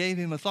man and gave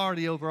him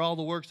authority over all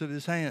the works of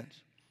his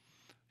hands,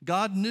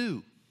 God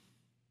knew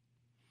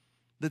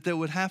that there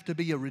would have to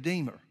be a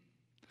redeemer.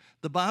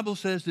 The Bible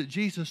says that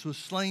Jesus was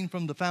slain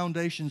from the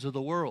foundations of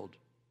the world.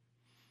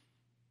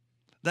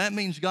 That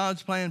means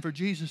God's plan for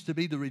Jesus to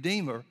be the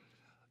Redeemer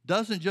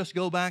doesn't just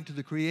go back to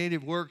the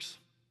creative works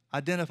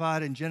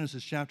identified in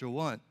Genesis chapter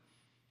 1.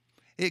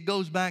 It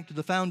goes back to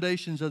the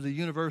foundations of the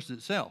universe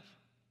itself.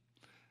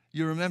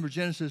 You remember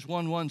Genesis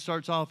 1:1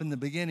 starts off, in the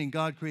beginning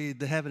God created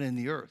the heaven and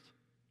the earth.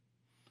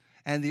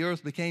 And the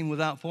earth became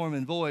without form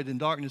and void, and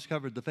darkness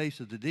covered the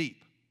face of the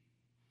deep.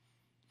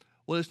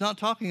 Well, it's not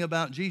talking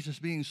about Jesus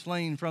being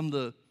slain from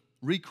the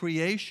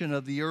recreation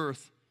of the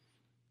earth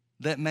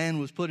that man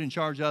was put in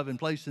charge of and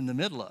placed in the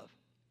middle of.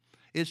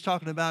 It's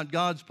talking about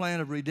God's plan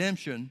of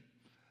redemption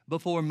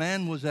before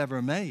man was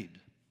ever made.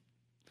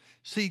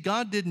 See,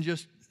 God didn't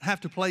just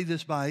have to play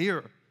this by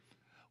ear.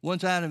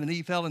 Once Adam and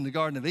Eve fell in the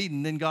Garden of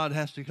Eden, then God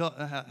has to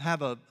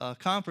have a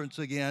conference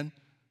again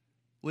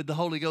with the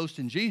Holy Ghost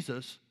and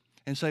Jesus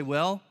and say,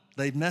 well,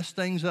 they've messed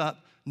things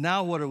up.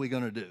 Now what are we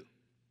going to do?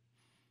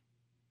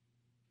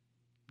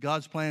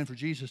 God's plan for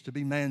Jesus to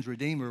be man's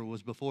Redeemer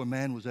was before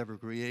man was ever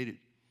created,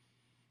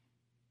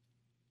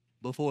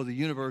 before the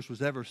universe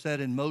was ever set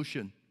in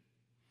motion,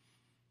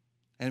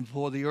 and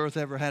before the earth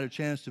ever had a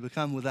chance to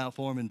become without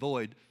form and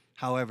void,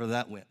 however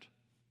that went.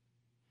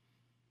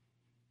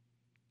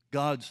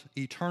 God's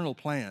eternal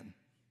plan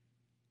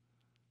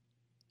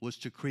was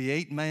to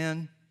create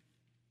man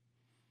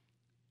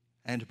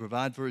and to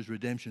provide for his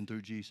redemption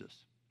through Jesus,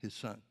 his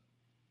Son.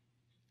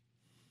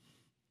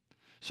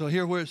 So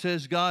here where it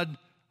says God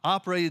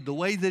operated the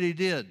way that he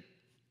did,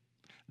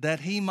 that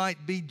he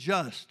might be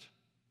just,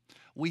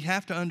 we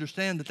have to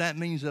understand that that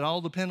means that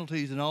all the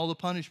penalties and all the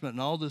punishment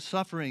and all the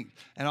suffering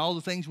and all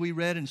the things we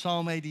read in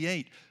Psalm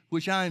 88,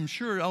 which I am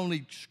sure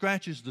only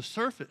scratches the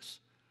surface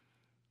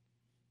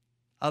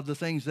of the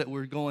things that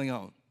were going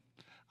on.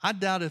 I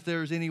doubt if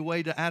there's any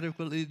way to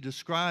adequately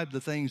describe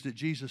the things that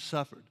Jesus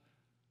suffered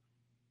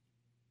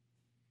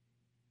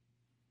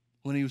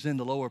when he was in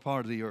the lower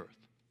part of the earth.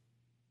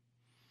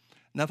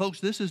 Now, folks,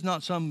 this is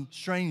not some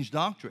strange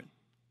doctrine.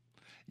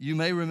 You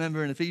may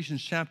remember in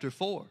Ephesians chapter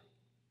 4,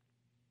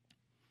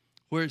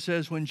 where it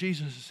says when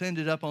Jesus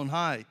ascended up on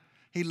high,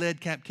 he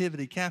led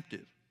captivity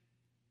captive.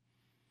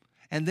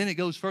 And then it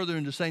goes further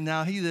into saying,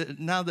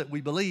 now that we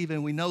believe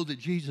and we know that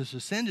Jesus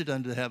ascended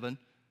unto heaven,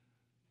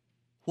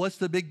 what's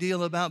the big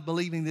deal about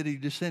believing that he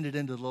descended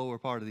into the lower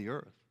part of the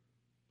earth?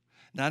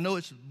 Now, I know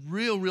it's a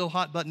real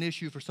hot button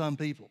issue for some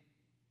people.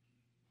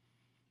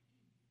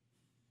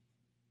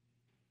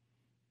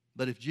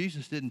 But if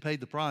Jesus didn't pay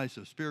the price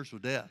of spiritual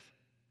death,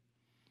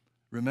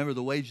 remember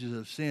the wages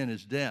of sin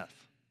is death.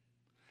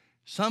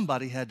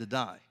 Somebody had to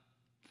die.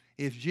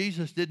 If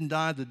Jesus didn't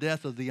die the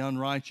death of the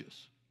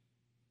unrighteous,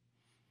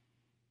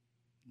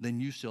 then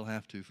you still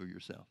have to for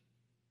yourself.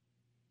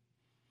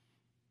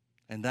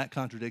 And that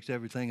contradicts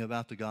everything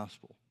about the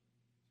gospel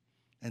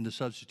and the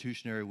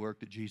substitutionary work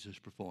that Jesus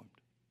performed.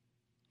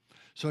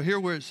 So here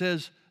where it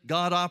says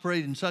God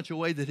operated in such a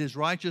way that his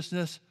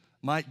righteousness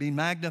might be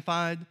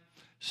magnified,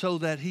 so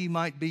that he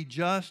might be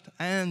just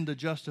and the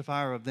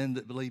justifier of them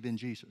that believe in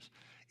Jesus.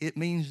 It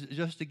means,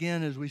 just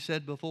again, as we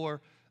said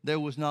before, there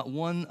was not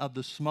one of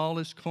the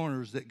smallest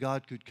corners that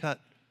God could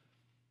cut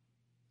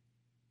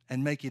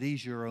and make it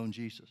easier on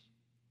Jesus.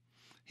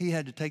 He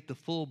had to take the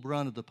full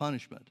brunt of the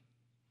punishment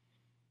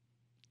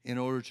in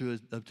order to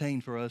obtain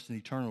for us an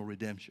eternal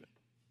redemption.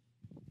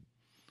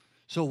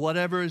 So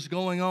whatever is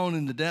going on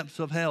in the depths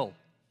of hell,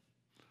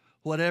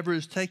 whatever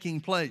is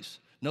taking place,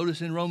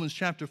 notice in Romans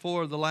chapter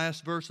 4, the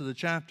last verse of the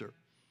chapter,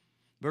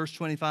 verse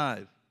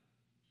 25.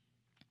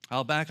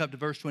 I'll back up to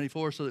verse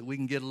 24 so that we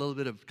can get a little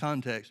bit of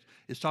context.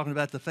 It's talking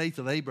about the faith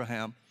of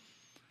Abraham.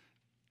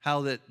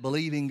 how that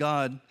believing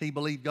God, he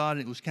believed God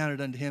and it was counted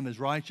unto him as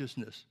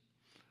righteousness.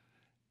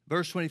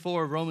 Verse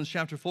 24 of Romans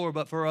chapter 4,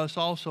 but for us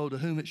also to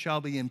whom it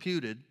shall be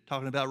imputed,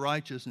 talking about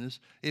righteousness,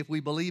 if we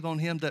believe on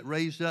him that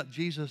raised up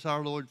Jesus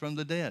our Lord from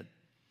the dead,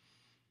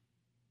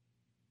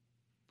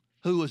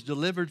 who was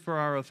delivered for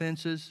our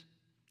offenses,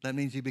 that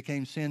means he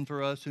became sin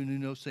for us who knew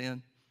no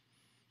sin,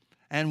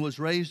 and was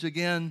raised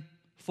again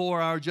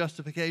for our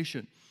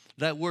justification.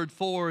 That word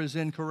for is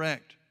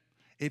incorrect.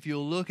 If you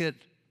look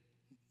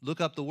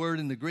up the word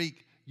in the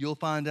Greek, you'll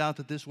find out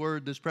that this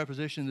word, this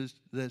preposition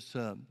that's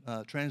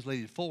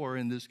translated for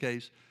in this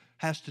case,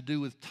 has to do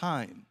with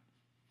time,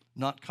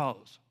 not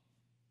cause.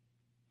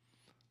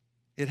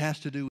 It has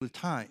to do with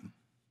time.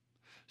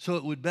 So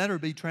it would better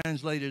be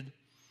translated,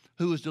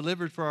 who was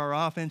delivered for our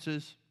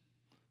offenses.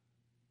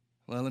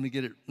 Well, let me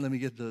get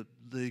the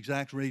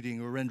exact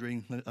reading or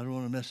rendering. I don't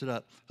want to mess it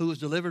up. Who was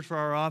delivered for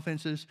our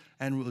offenses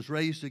and was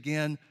raised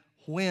again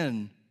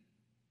when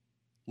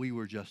we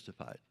were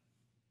justified.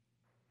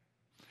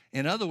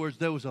 In other words,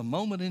 there was a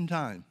moment in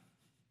time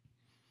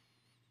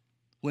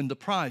when the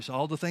price,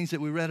 all the things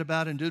that we read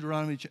about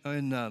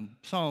in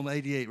Psalm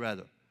 88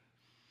 rather,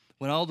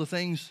 when all the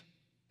things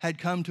had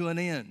come to an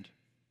end,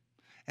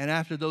 and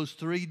after those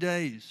 3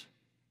 days,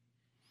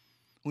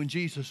 when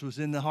Jesus was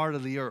in the heart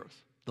of the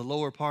earth, the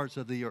lower parts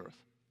of the earth,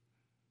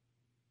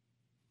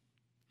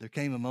 there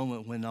came a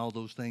moment when all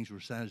those things were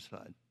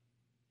satisfied.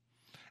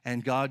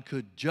 And God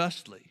could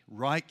justly,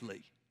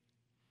 rightly,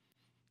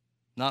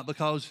 not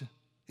because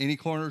any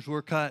corners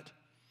were cut,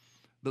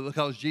 but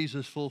because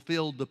Jesus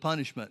fulfilled the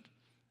punishment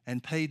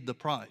and paid the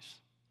price.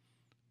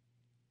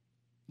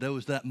 There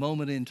was that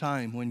moment in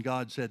time when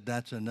God said,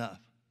 that's enough.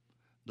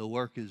 The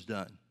work is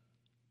done.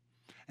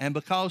 And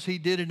because he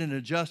did it in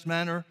a just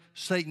manner,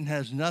 Satan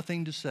has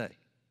nothing to say.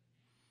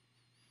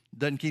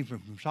 Doesn't keep him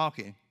from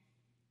talking.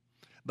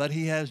 But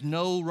he has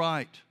no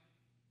right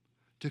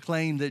to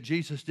claim that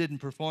Jesus didn't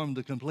perform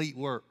the complete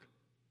work.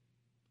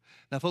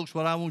 Now, folks,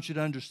 what I want you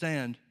to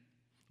understand,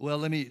 well,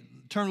 let me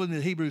turn with me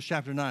to Hebrews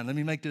chapter 9. Let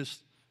me make this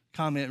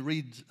comment,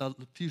 read a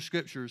few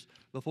scriptures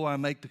before I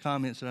make the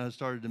comments that I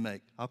started to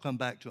make. I'll come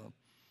back to them.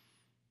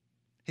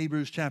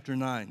 Hebrews chapter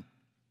 9.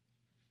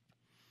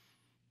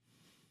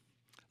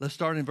 Let's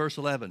start in verse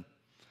 11.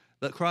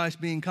 But Christ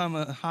being come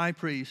a high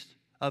priest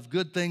of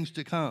good things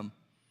to come,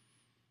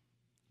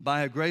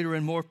 by a greater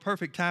and more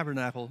perfect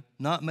tabernacle,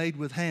 not made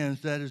with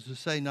hands, that is to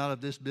say, not of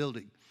this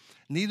building,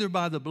 neither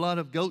by the blood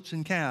of goats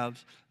and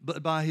calves,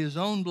 but by his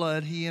own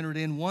blood he entered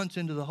in once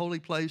into the holy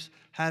place,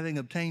 having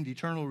obtained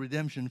eternal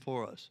redemption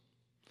for us.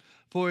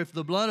 For if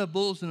the blood of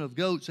bulls and of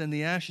goats and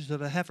the ashes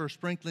of a heifer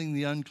sprinkling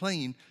the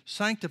unclean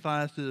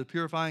sanctifieth to the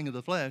purifying of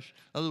the flesh,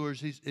 in other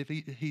words,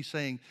 he's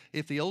saying,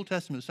 if the Old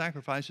Testament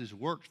sacrifices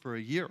worked for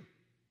a year,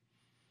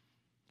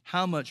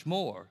 how much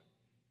more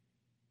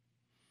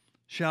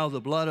shall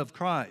the blood of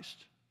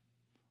Christ,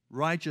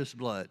 righteous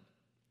blood,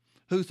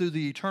 who through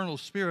the eternal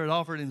Spirit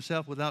offered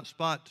himself without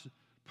spot to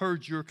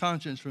purge your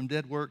conscience from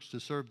dead works to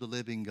serve the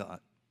living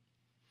God.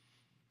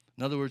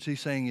 In other words,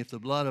 he's saying if the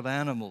blood of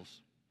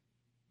animals,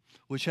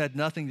 which had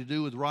nothing to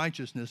do with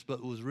righteousness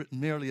but was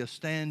merely a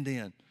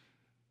stand-in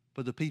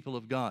for the people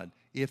of God,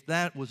 if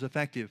that was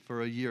effective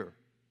for a year,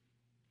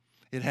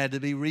 it had to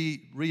be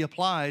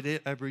reapplied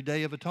every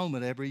day of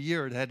atonement, every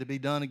year it had to be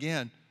done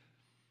again.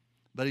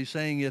 But he's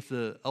saying if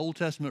the Old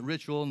Testament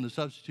ritual and the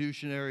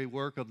substitutionary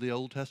work of the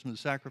Old Testament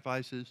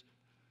sacrifices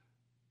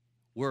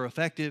were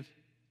effective,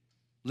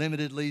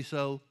 limitedly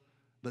so,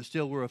 but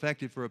still were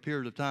effective for a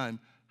period of time,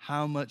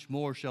 how much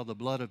more shall the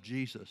blood of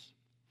Jesus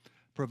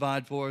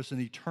provide for us an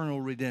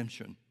eternal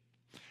redemption?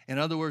 In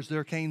other words,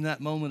 there came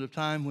that moment of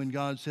time when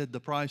God said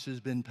the price has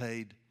been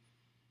paid.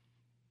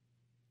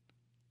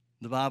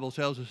 The Bible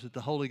tells us that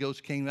the Holy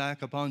Ghost came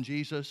back upon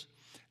Jesus.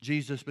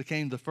 Jesus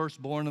became the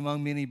firstborn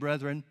among many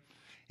brethren.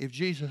 If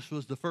Jesus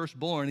was the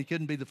firstborn, he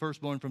couldn't be the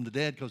firstborn from the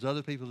dead because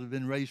other people have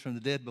been raised from the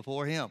dead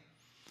before him.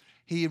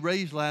 He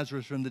raised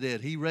Lazarus from the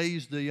dead. He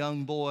raised the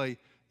young boy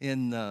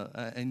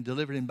and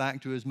delivered him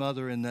back to his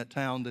mother in that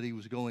town that he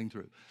was going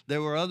through.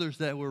 There were others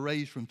that were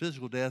raised from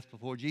physical death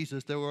before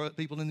Jesus. There were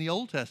people in the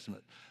Old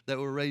Testament that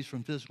were raised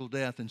from physical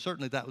death, and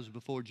certainly that was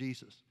before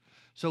Jesus.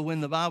 So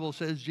when the Bible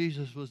says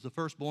Jesus was the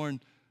firstborn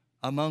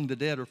among the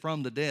dead or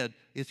from the dead,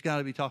 it's got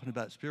to be talking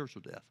about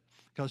spiritual death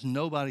because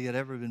nobody had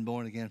ever been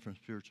born again from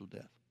spiritual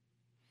death.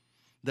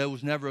 There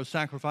was never a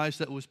sacrifice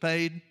that was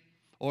paid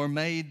or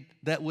made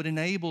that would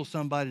enable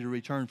somebody to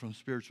return from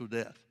spiritual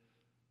death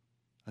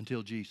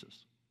until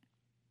Jesus.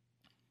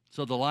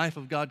 So the life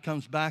of God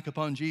comes back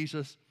upon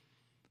Jesus.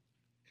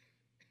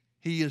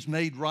 He is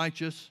made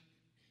righteous.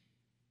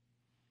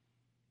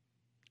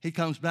 He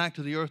comes back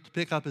to the earth to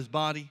pick up his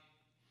body.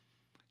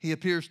 He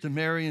appears to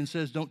Mary and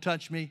says, don't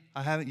touch me.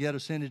 I haven't yet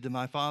ascended to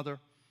my Father.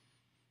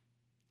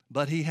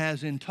 But he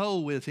has in tow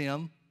with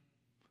him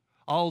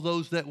all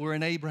those that were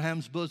in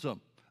Abraham's bosom,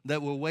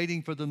 that were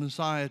waiting for the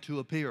Messiah to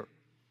appear.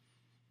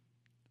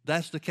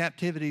 That's the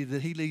captivity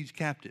that he leads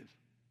captive.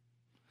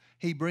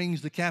 He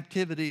brings the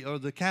captivity or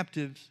the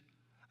captives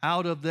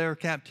out of their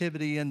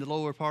captivity in the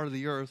lower part of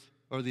the earth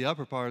or the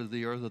upper part of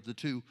the earth, of the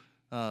two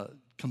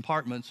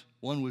compartments.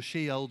 One was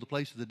Sheol, the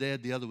place of the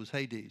dead. The other was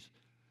Hades,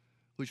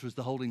 which was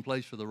the holding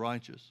place for the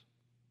righteous.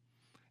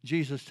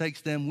 Jesus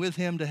takes them with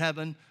him to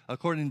heaven.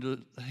 According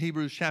to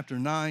Hebrews chapter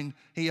 9,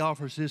 he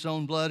offers his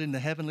own blood in the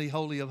heavenly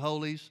holy of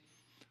holies.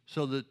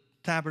 So the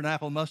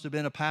tabernacle must have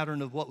been a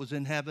pattern of what was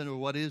in heaven, or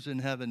what is in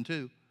heaven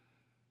too.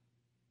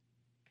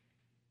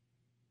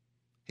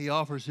 He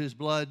offers his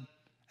blood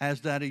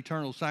as that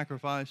eternal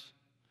sacrifice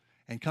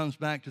and comes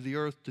back to the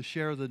earth to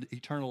share the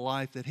eternal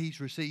life that he's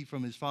received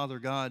from his Father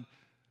God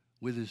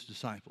with his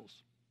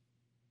disciples.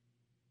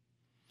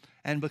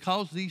 And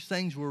because these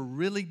things were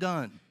really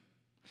done,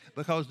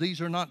 because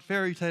these are not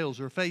fairy tales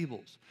or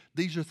fables,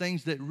 these are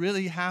things that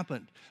really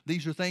happened.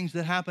 These are things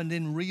that happened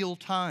in real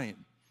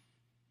time.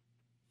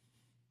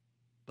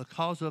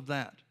 Because of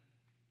that,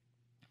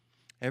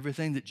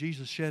 everything that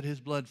Jesus shed his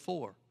blood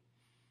for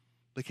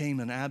became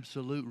an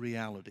absolute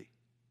reality.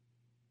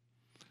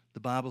 The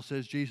Bible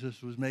says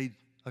Jesus was made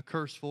a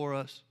curse for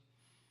us.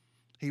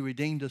 He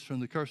redeemed us from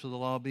the curse of the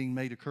law, being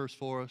made a curse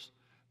for us,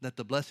 that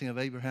the blessing of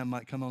Abraham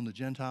might come on the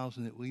Gentiles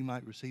and that we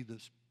might receive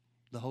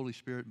the Holy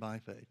Spirit by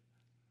faith.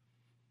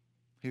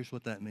 Here's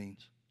what that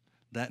means.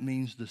 That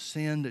means the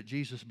sin that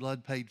Jesus'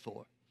 blood paid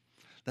for.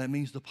 That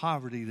means the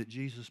poverty that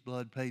Jesus'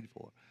 blood paid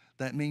for.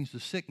 That means the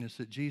sickness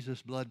that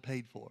Jesus' blood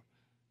paid for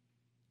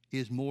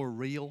is more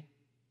real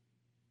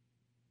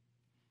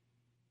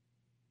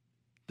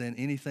than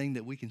anything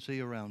that we can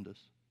see around us.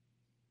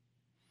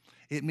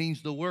 It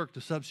means the work,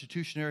 the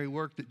substitutionary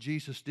work that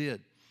Jesus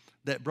did,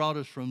 that brought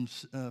us from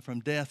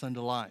death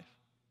unto life,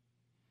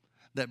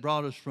 that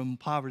brought us from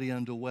poverty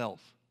unto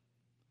wealth,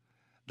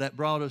 that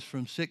brought us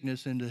from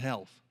sickness into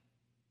health.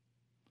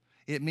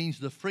 It means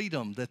the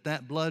freedom that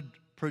that blood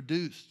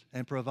produced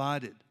and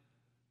provided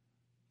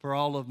for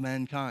all of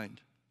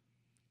mankind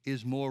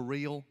is more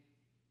real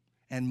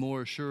and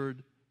more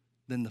assured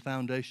than the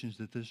foundations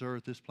that this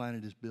earth, this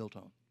planet is built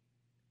on.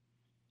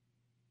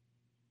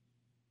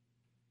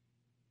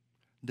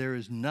 There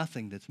is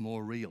nothing that's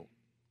more real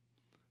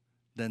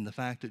than the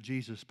fact that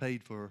Jesus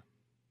paid for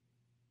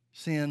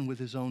sin with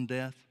his own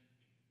death,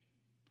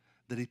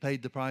 that he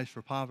paid the price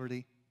for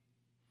poverty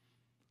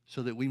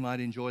so that we might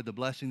enjoy the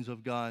blessings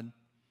of God,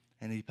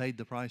 and he paid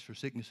the price for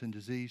sickness and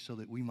disease so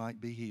that we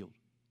might be healed.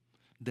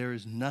 There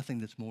is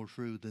nothing that's more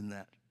true than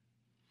that.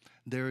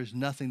 There is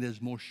nothing that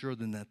is more sure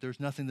than that. There's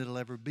nothing that will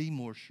ever be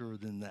more sure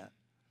than that.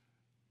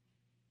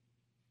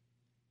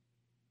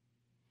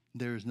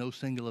 There is no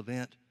single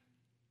event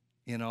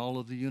in all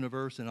of the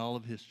universe and all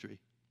of history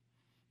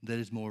that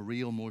is more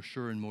real, more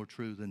sure, and more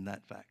true than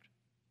that fact.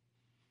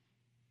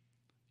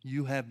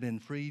 You have been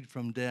freed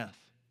from death.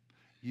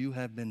 You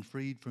have been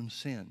freed from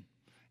sin.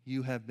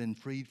 You have been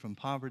freed from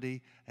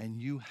poverty,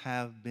 and you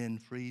have been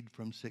freed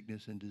from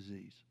sickness and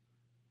disease.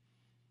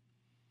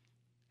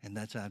 And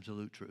that's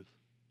absolute truth.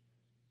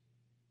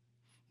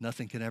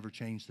 Nothing can ever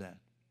change that.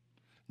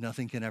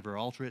 Nothing can ever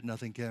alter it.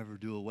 Nothing can ever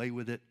do away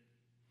with it.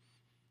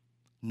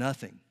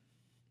 Nothing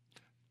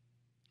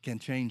can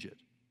change it,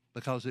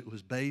 because it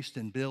was based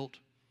and built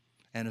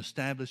and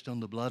established on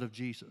the blood of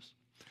Jesus.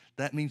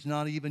 That means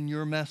not even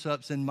your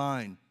mess-ups and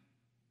mine,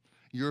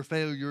 your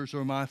failures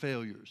or my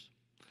failures.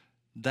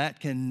 That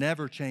can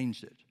never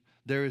change it.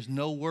 There is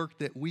no work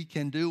that we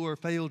can do or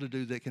fail to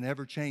do that can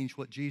ever change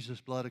what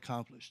Jesus' blood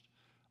accomplished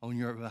on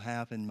your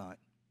behalf and mine.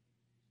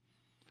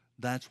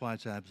 That's why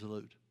it's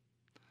absolute.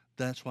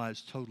 That's why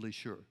it's totally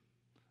sure.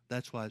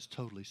 That's why it's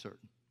totally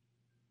certain.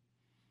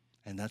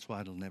 And that's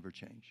why it'll never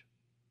change.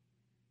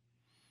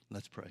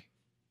 Let's pray.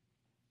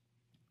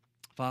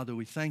 Father,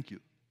 we thank you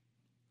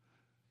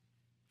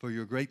for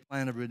your great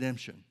plan of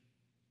redemption.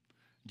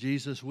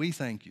 Jesus, we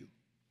thank you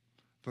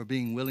for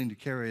being willing to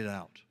carry it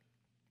out.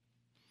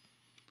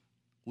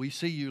 We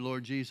see you,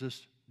 Lord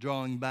Jesus,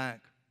 drawing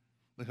back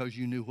because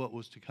you knew what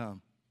was to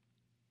come.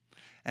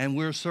 And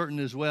we're certain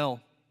as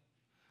well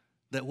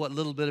that what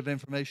little bit of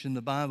information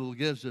the Bible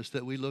gives us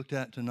that we looked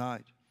at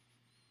tonight,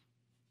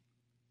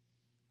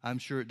 I'm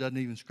sure it doesn't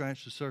even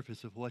scratch the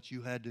surface of what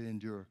you had to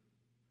endure.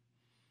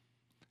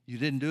 You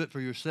didn't do it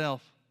for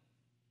yourself.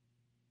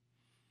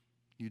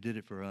 You did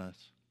it for us.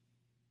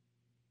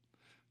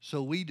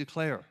 So we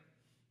declare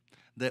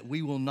that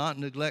we will not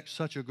neglect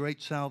such a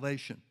great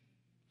salvation.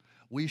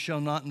 We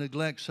shall not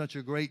neglect such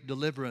a great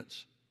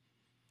deliverance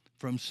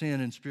from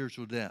sin and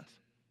spiritual death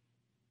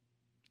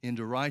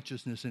into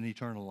righteousness and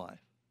eternal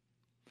life.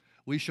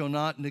 We shall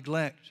not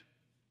neglect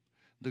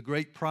the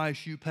great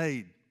price you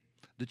paid,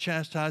 the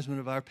chastisement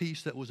of our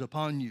peace that was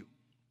upon you,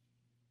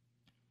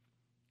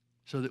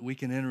 so that we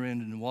can enter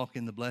in and walk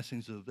in the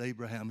blessings of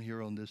Abraham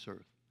here on this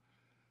earth.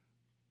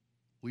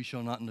 We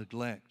shall not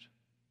neglect,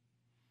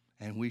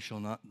 and we shall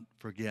not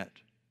forget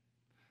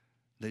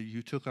that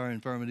you took our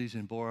infirmities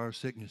and bore our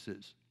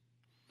sicknesses,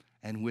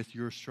 and with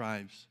your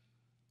stripes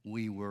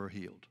we were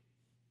healed.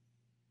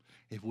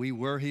 If we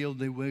were healed,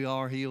 then we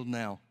are healed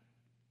now.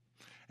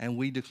 And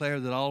we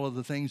declare that all of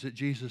the things that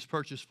Jesus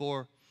purchased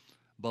for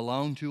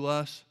belong to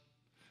us.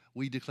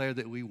 We declare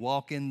that we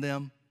walk in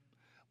them.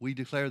 We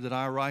declare that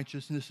our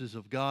righteousness is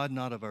of God,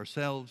 not of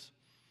ourselves.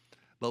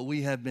 but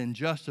we have been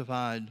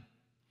justified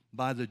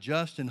by the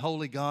just and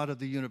holy God of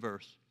the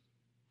universe.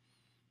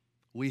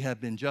 We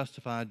have been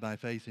justified by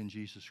faith in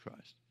Jesus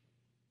Christ.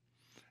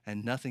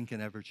 And nothing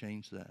can ever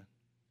change that.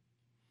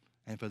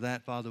 And for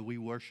that, Father, we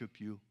worship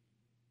you.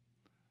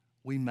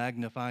 We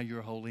magnify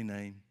your holy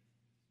name.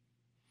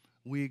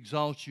 We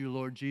exalt you,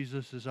 Lord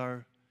Jesus, as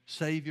our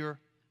Savior,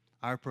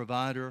 our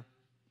provider,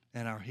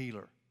 and our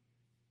healer.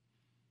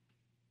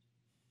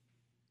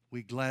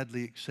 We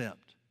gladly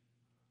accept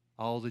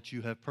all that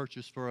you have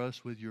purchased for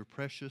us with your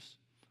precious,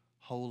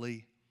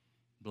 holy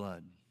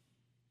blood.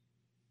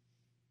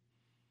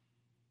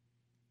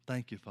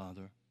 Thank you,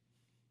 Father.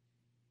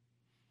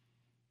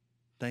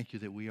 Thank you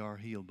that we are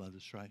healed by the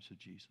stripes of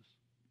Jesus.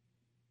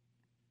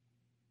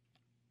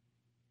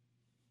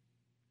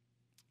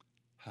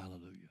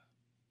 Hallelujah.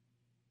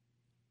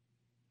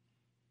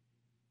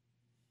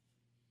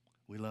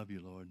 We love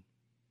you, Lord.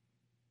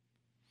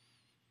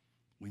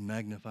 We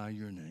magnify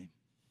your name.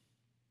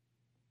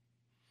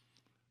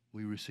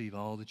 We receive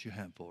all that you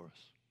have for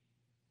us.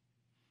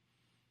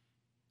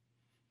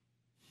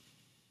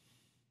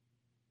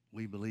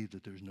 We believe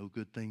that there's no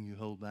good thing you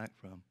hold back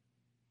from.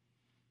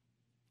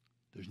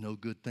 There's no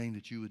good thing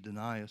that you would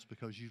deny us,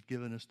 because you've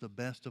given us the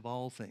best of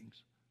all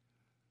things.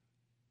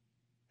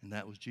 And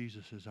that was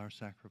Jesus as our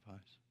sacrifice.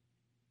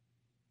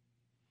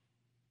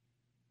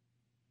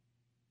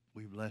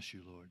 We bless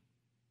you, Lord.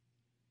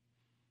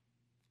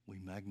 We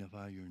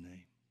magnify your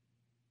name.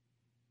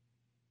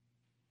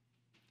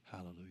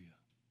 Hallelujah.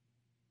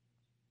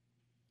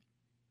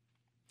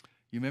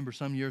 You remember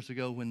some years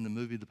ago when the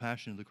movie The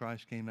Passion of the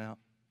Christ came out?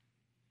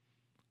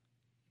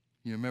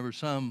 You remember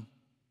some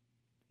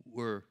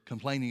were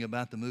complaining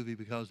about the movie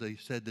because they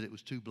said that it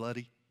was too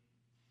bloody.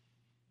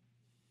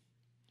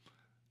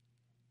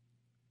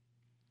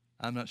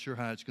 I'm not sure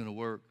how it's going to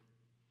work,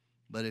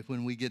 but if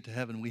when we get to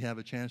heaven we have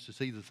a chance to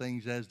see the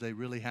things as they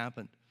really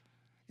happened,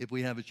 if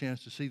we have a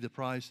chance to see the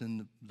price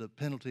and the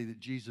penalty that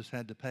Jesus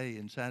had to pay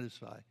and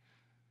satisfy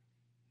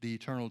the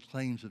eternal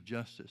claims of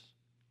justice,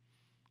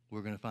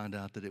 we're going to find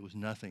out that it was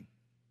nothing.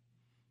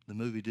 The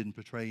movie didn't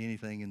portray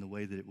anything in the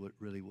way that it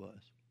really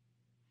was.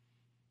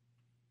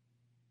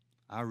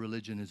 Our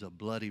religion is a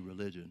bloody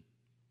religion.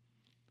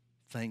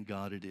 Thank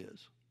God it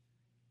is.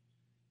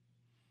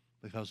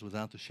 Because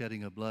without the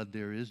shedding of blood,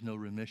 there is no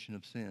remission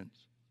of sins.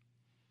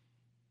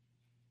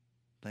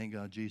 Thank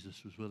God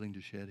Jesus was willing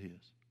to shed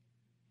his.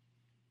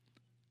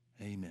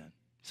 Amen.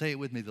 Say it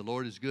with me. The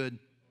Lord is good,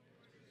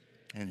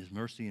 and his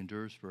mercy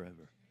endures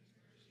forever.